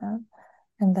say them.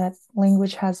 And that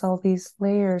language has all these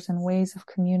layers and ways of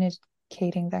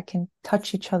communicating that can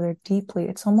touch each other deeply.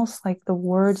 It's almost like the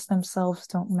words themselves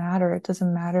don't matter. It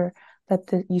doesn't matter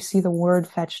that you see the word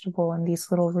vegetable and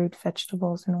these little root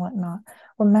vegetables and whatnot.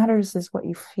 What matters is what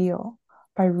you feel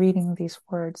by reading these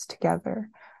words together.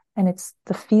 And it's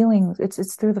the feelings,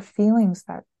 it's through the feelings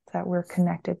that we're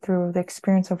connected, through the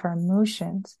experience of our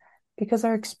emotions, because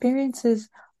our experiences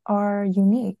are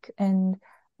unique and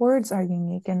words are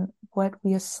unique, and what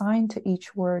we assign to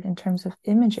each word in terms of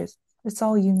images, it's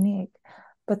all unique.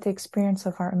 But the experience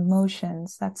of our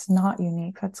emotions, that's not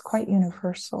unique, that's quite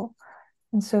universal.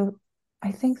 And so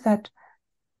I think that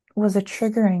was a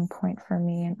triggering point for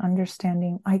me in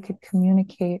understanding I could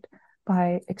communicate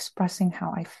by expressing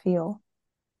how I feel.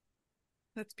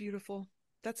 That's beautiful.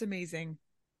 That's amazing.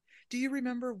 Do you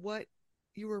remember what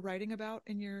you were writing about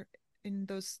in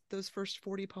those first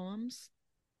 40 poems?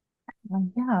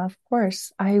 Yeah, of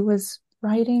course. I was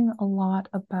writing a lot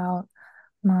about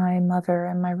my mother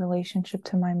and my relationship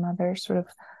to my mother, sort of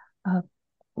uh,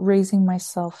 raising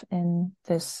myself in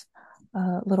this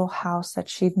little house that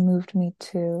she'd moved me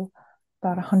to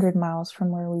about 100 miles from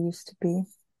where we used to be.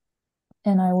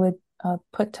 And I would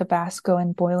put Tabasco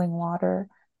in boiling water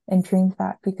and drink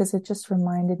that because it just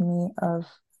reminded me of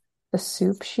the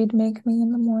soup she'd make me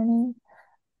in the morning.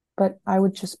 But I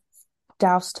would just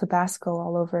douse Tabasco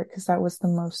all over it because that was the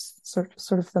most sort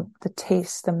of the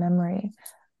taste, the memory.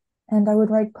 And I would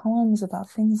write poems about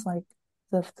things like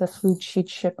the food she'd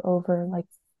ship over, like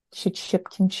she'd ship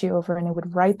kimchi over and it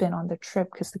would ripen on the trip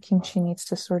because the kimchi needs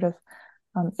to sort of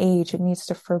age, it needs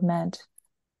to ferment.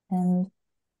 And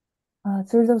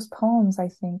through those poems, I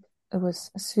think it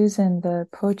was Susan, the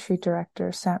poetry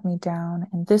director, sat me down,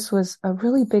 and this was a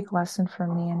really big lesson for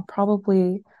me, and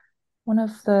probably one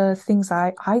of the things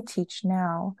I teach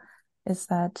now is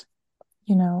that,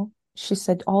 she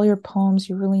said, all your poems,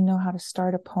 you really know how to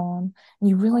start a poem, and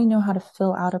you really know how to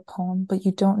fill out a poem, but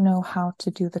you don't know how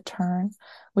to do the turn,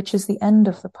 which is the end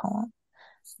of the poem.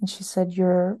 And she said,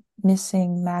 you're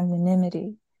missing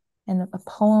magnanimity. And a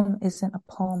poem isn't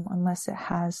a poem unless it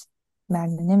has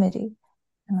magnanimity.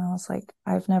 And I was like,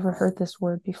 I've never heard this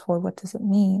word before. What does it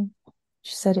mean?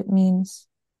 She said, it means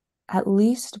at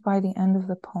least by the end of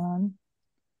the poem,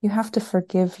 you have to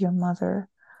forgive your mother,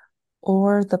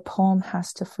 or the poem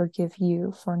has to forgive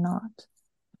you for not.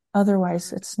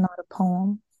 Otherwise, it's not a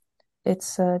poem.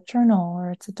 It's a journal, or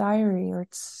it's a diary, or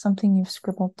it's something you've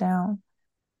scribbled down.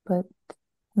 But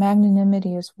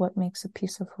magnanimity is what makes a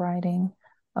piece of writing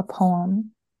a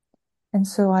poem. And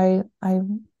so I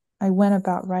went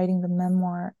about writing the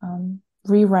memoir,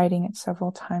 rewriting it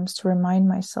several times to remind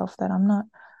myself that I'm not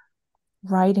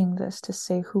writing this to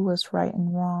say who was right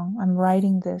and wrong. I'm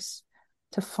writing this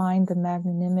to find the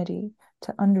magnanimity,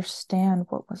 to understand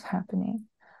what was happening.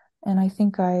 And I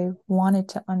think I wanted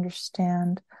to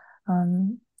understand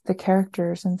the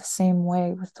characters in the same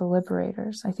way with the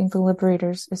Liberators. I think the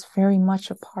Liberators is very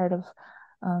much a part of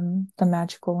the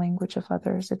magical language of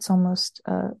others. It's almost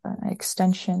an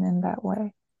extension in that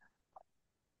way.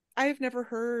 I've never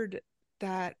heard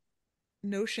that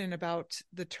notion about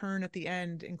the turn at the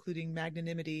end, including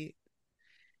magnanimity.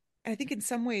 And I think in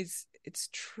some ways it's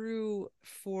true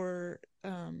for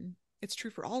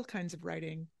all kinds of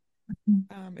writing.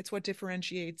 Mhm. It's what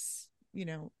differentiates,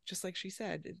 just like she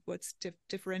said,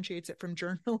 differentiates it from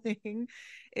journaling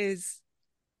is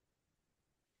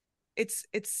it's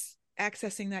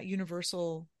accessing that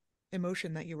universal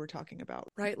emotion that you were talking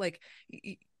about, right? Like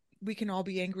we can all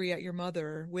be angry at your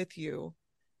mother with you,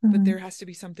 but there Mhm. has to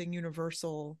be something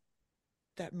universal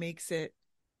that makes it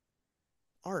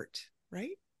art,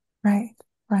 right? Right,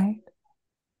 right.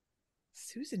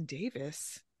 Susan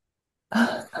Davis,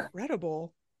 I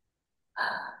incredible.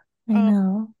 Um,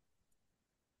 know.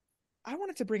 I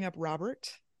wanted to bring up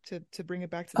Robert to bring it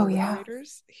back to the Oh yeah.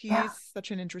 Liberators. Yeah. He's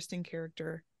such an interesting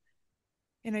character,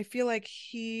 and I feel like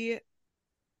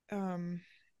um,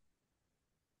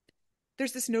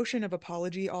 there's this notion of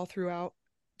apology all throughout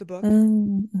the book.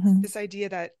 Mm-hmm. This idea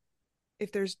that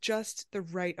if there's just the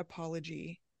right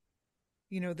apology,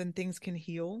 then things can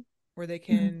heal, or they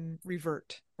Mm-hmm. can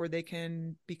revert, or they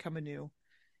can become anew.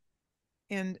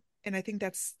 And I think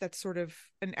that's sort of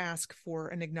an ask for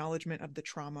an acknowledgement of the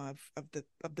trauma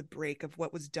of the break of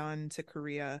what was done to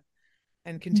Korea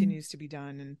and Mm-hmm. continues to be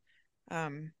done. And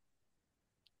um,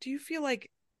 do you feel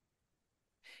like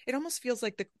it almost feels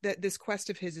like that this quest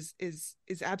of his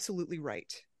is absolutely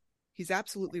right? He's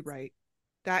absolutely right.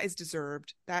 That is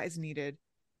deserved. That is needed.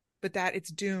 But that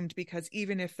it's doomed because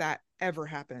even if that ever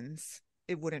happens,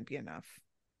 it wouldn't be enough.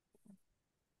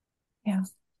 Yeah.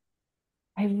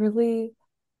 I really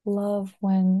love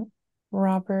when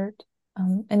Robert,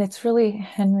 and it's really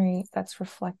Henry that's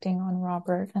reflecting on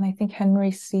Robert. And I think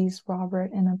Henry sees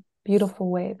Robert in a beautiful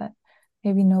way that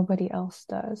maybe nobody else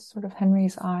does. Sort of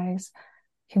Henry's eyes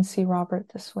can see Robert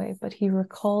this way, but he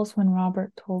recalls when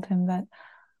Robert told him that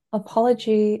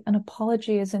an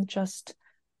apology isn't just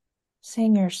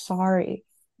saying you're sorry,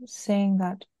 saying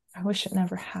that I wish it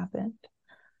never happened.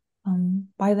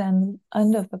 By the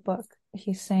end of the book,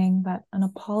 he's saying that an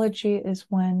apology is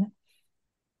when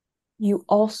you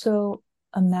also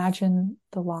imagine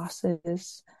the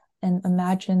losses and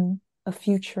imagine a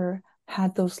future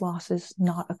had those losses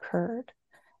not occurred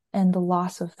and the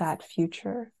loss of that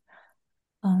future.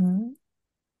 Um,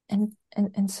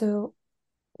 and so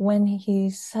when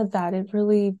he said that,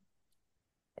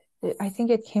 I think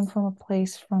it came from a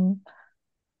place from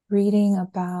reading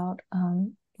about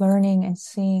learning and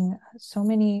seeing so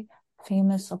many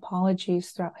famous apologies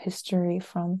throughout history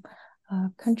from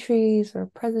countries or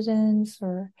presidents,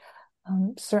 or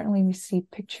certainly we see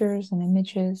pictures and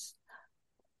images,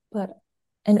 but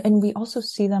and we also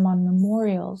see them on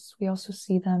memorials. We also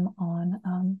see them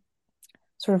on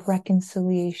sort of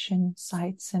reconciliation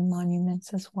sites and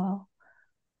monuments as well.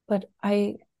 But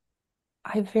I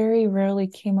very rarely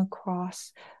came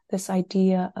across this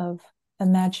idea of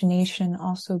imagination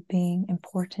also being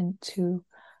important to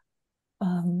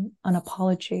an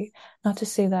apology. Not to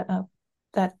say that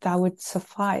that would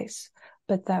suffice,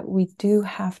 but that we do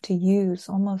have to use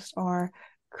almost our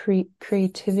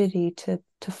creativity to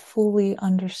fully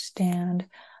understand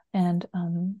and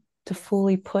to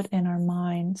fully put in our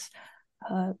minds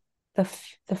uh,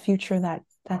 the future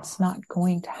that's not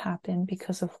going to happen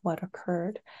because of what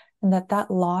occurred, and that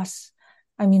loss.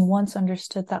 I mean, once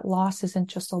understood that loss isn't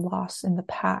just a loss in the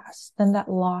past, then that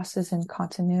loss is in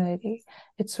continuity.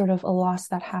 It's sort of a loss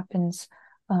that happens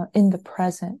in the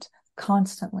present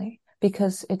constantly,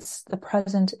 because it's the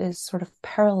present is sort of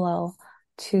parallel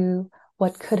to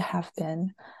what could have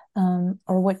been,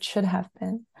 or what should have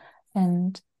been.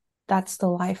 And that's the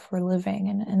life we're living.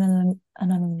 And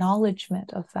an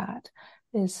acknowledgement of that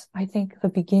is, I think, the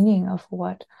beginning of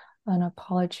what an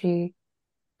apology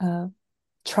uh,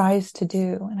 tries to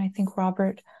do. And I think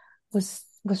Robert was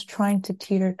trying to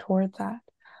teeter toward that.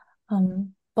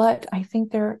 But I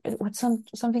think what's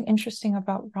something interesting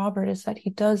about Robert is that he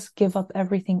does give up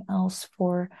everything else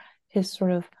for his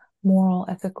sort of moral,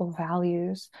 ethical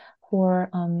values, for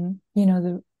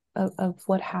of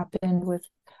what happened with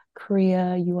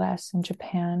Korea, US, and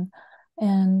Japan.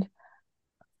 And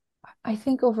I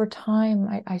think over time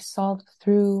I saw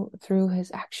through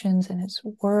his actions and his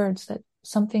words that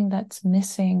something that's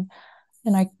missing,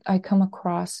 and I come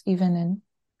across even in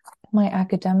my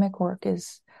academic work,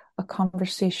 is a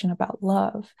conversation about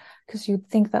love, because you'd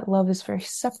think that love is very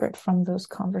separate from those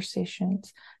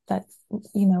conversations, that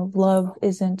love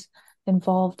isn't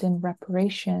involved in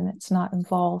reparation, it's not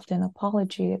involved in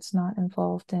apology, it's not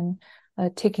involved in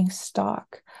taking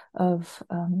stock of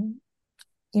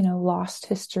lost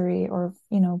history, or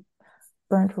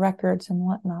burnt records and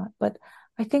whatnot. But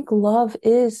I think love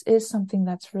is something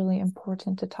that's really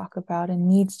important to talk about and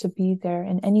needs to be there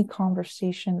in any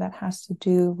conversation that has to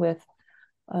do with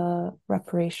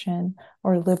reparation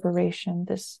or liberation.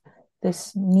 This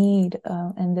need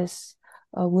and this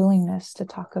willingness to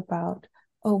talk about,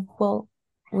 oh well,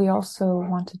 we also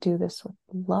want to do this with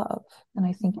love. And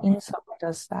I think Inseok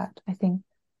does that. I think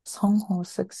Songho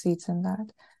succeeds in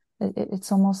that.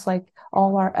 It's almost like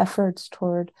all our efforts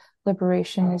toward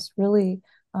liberation is really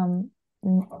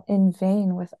in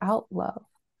vain without love.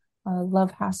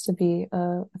 Love has to be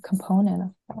a component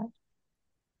of that.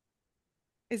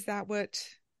 Is that what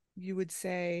you would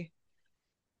say?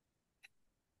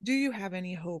 Do you have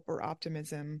any hope or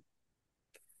optimism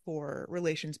for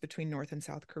relations between North and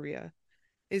South Korea?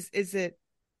 Is it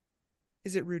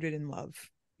is it rooted in love,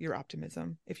 your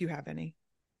optimism, if you have any?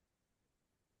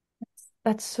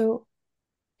 That's so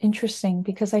interesting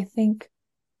because I think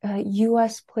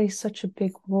US plays such a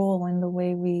big role in the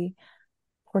way we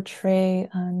portray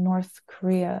North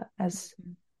Korea as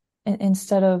Mhm.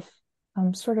 instead of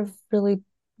sort of really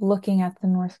looking at the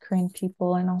North Korean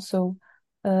people and also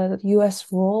the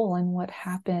US role in what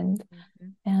happened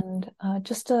Mhm. and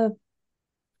just a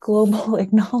global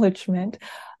acknowledgement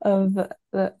of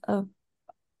the of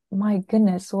my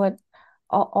goodness, what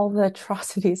all the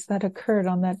atrocities that occurred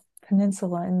on that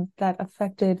peninsula and that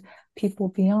affected people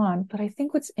beyond. But I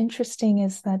think what's interesting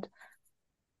is that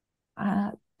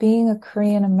being a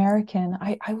Korean American,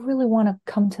 I really want to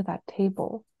come to that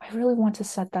table. I really want to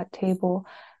set that table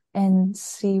and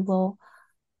see, well,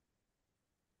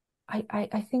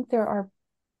 I think there are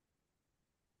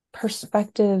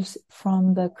perspectives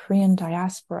from the Korean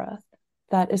diaspora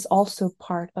that is also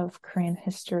part of Korean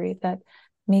history that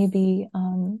maybe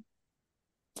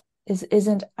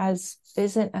isn't as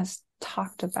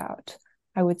talked about,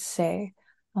 I would say,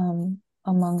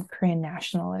 among Korean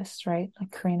nationalists, right?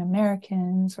 Like Korean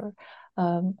Americans or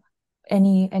um,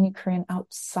 any Korean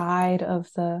outside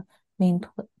of the main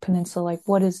peninsula. Like,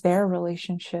 what is their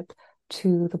relationship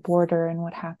to the border and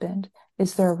what happened?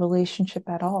 Is there a relationship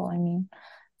at all? I mean,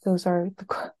 those are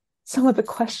some of the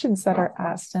questions that are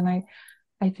asked, and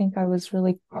I think I was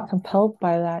really compelled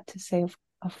by that to say,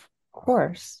 of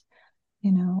course,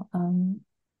 you know,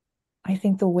 I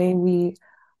think the way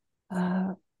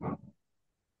uh,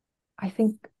 I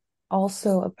think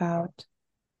also about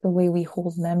the way we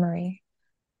hold memory.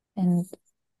 And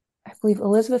I believe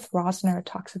Elizabeth Rosner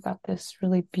talks about this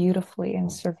really beautifully in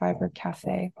Survivor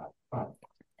Cafe.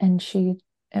 And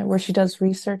where she does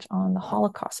research on the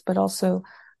Holocaust, but also,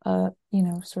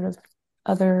 sort of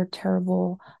other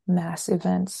terrible mass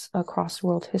events across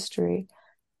world history.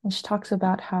 And she talks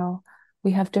about how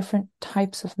we have different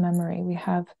types of memory. We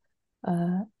have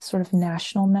sort of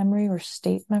national memory or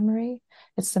state memory.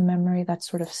 It's the memory that's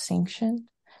sort of sanctioned. And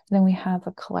then we have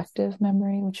a collective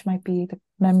memory, which might be the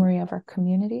memory of our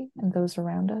community and those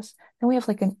around us. Then we have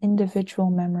like an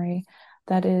individual memory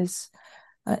that is,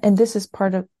 and this is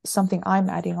part of something I'm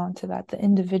adding on to that, the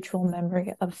individual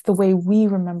memory of the way we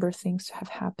remember things to have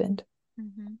happened.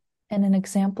 Mhm. And an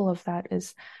example of that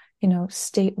is,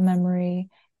 state memory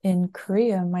in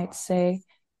Korea might say,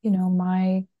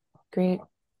 my great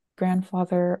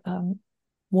grandfather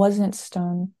wasn't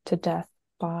stoned to death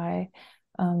by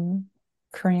um,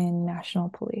 Korean National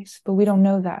Police, but we don't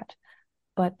know that.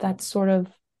 But that's sort of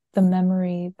the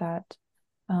memory that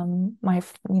my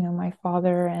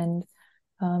father and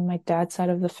my dad's side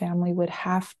of the family would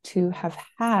have to have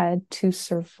had to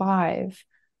survive.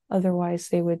 Otherwise,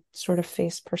 they would sort of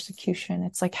face persecution.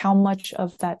 It's like how much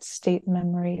of that state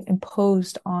memory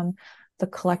imposed on the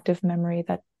collective memory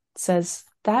that says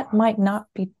that might not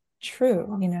be true.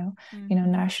 Mhm.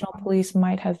 National police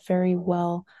might have very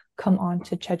well come on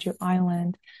to Jeju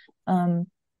Island. Um,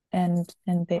 and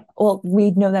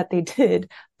we know that they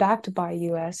did, backed by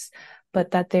US,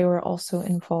 but that they were also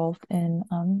involved in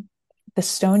the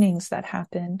stonings that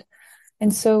happened.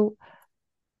 And so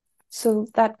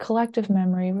that collective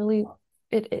memory really,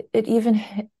 it even,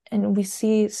 and we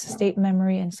see state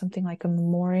memory in something like a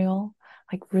memorial,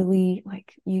 like really,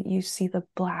 like you see the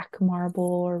black marble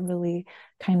or really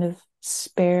kind of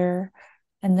spare.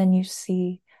 And then you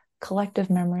see collective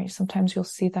memory. Sometimes you'll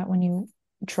see that when you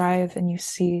drive and you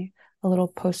see a little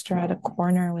poster at a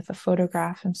corner with a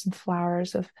photograph and some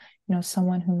flowers of,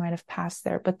 someone who might have passed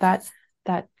there. But that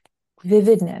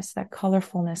vividness, that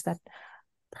colorfulness, that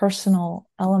personal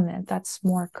element, that's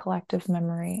more collective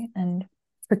memory, and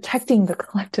protecting the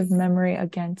collective memory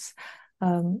against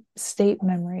state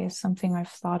memory is something I've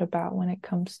thought about when it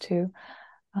comes to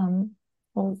um,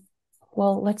 well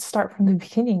let's start from the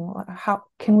beginning. How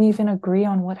can we even agree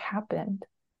on what happened?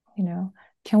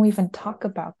 Can we even talk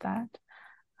about that?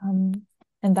 um,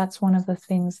 and that's one of the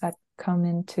things that come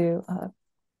into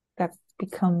that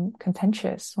become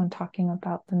contentious when talking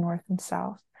about the North and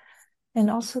South. And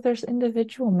also there's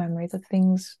individual memory, the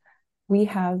things we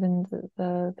have and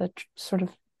the sort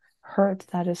of hurt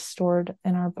that is stored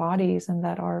in our bodies and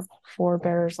that our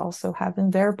forebears also have in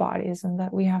their bodies, and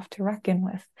that we have to reckon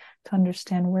with to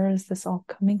understand where is this all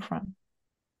coming from.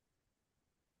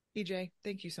 EJ,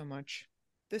 thank you so much.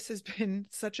 This has been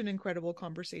such an incredible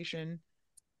conversation.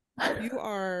 You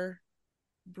are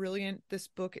brilliant. This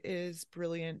book is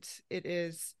brilliant. It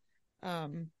is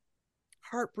um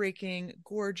heartbreaking,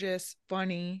 gorgeous,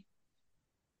 funny,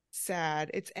 sad.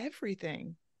 It's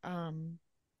everything.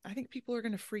 I think people are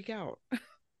going to freak out.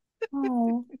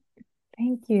 Oh,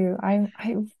 thank Thank you.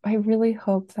 I really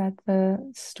hope that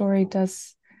the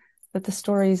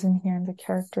stories in here and the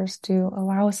characters do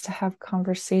allow us to have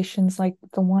conversations like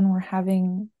the one we're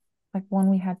having, like one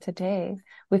we had today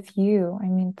with you. I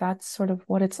mean, that's sort of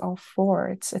what it's all for.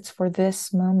 It's for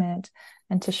this moment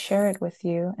and to share it with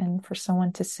you and for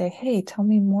someone to say, "Hey, tell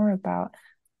me more about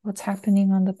what's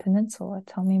happening on the peninsula.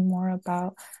 Tell me more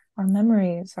about our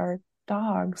memories, our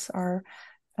dogs, you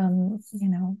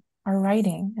know, our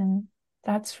writing." And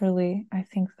that's really, I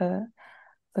think, the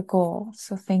goal.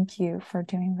 So thank you for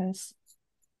doing this.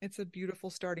 It's a beautiful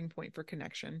starting point for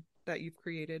connection that you've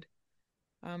created.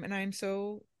 And I am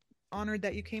so honored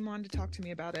that you came on to talk to me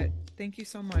about it. Thank you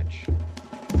so much.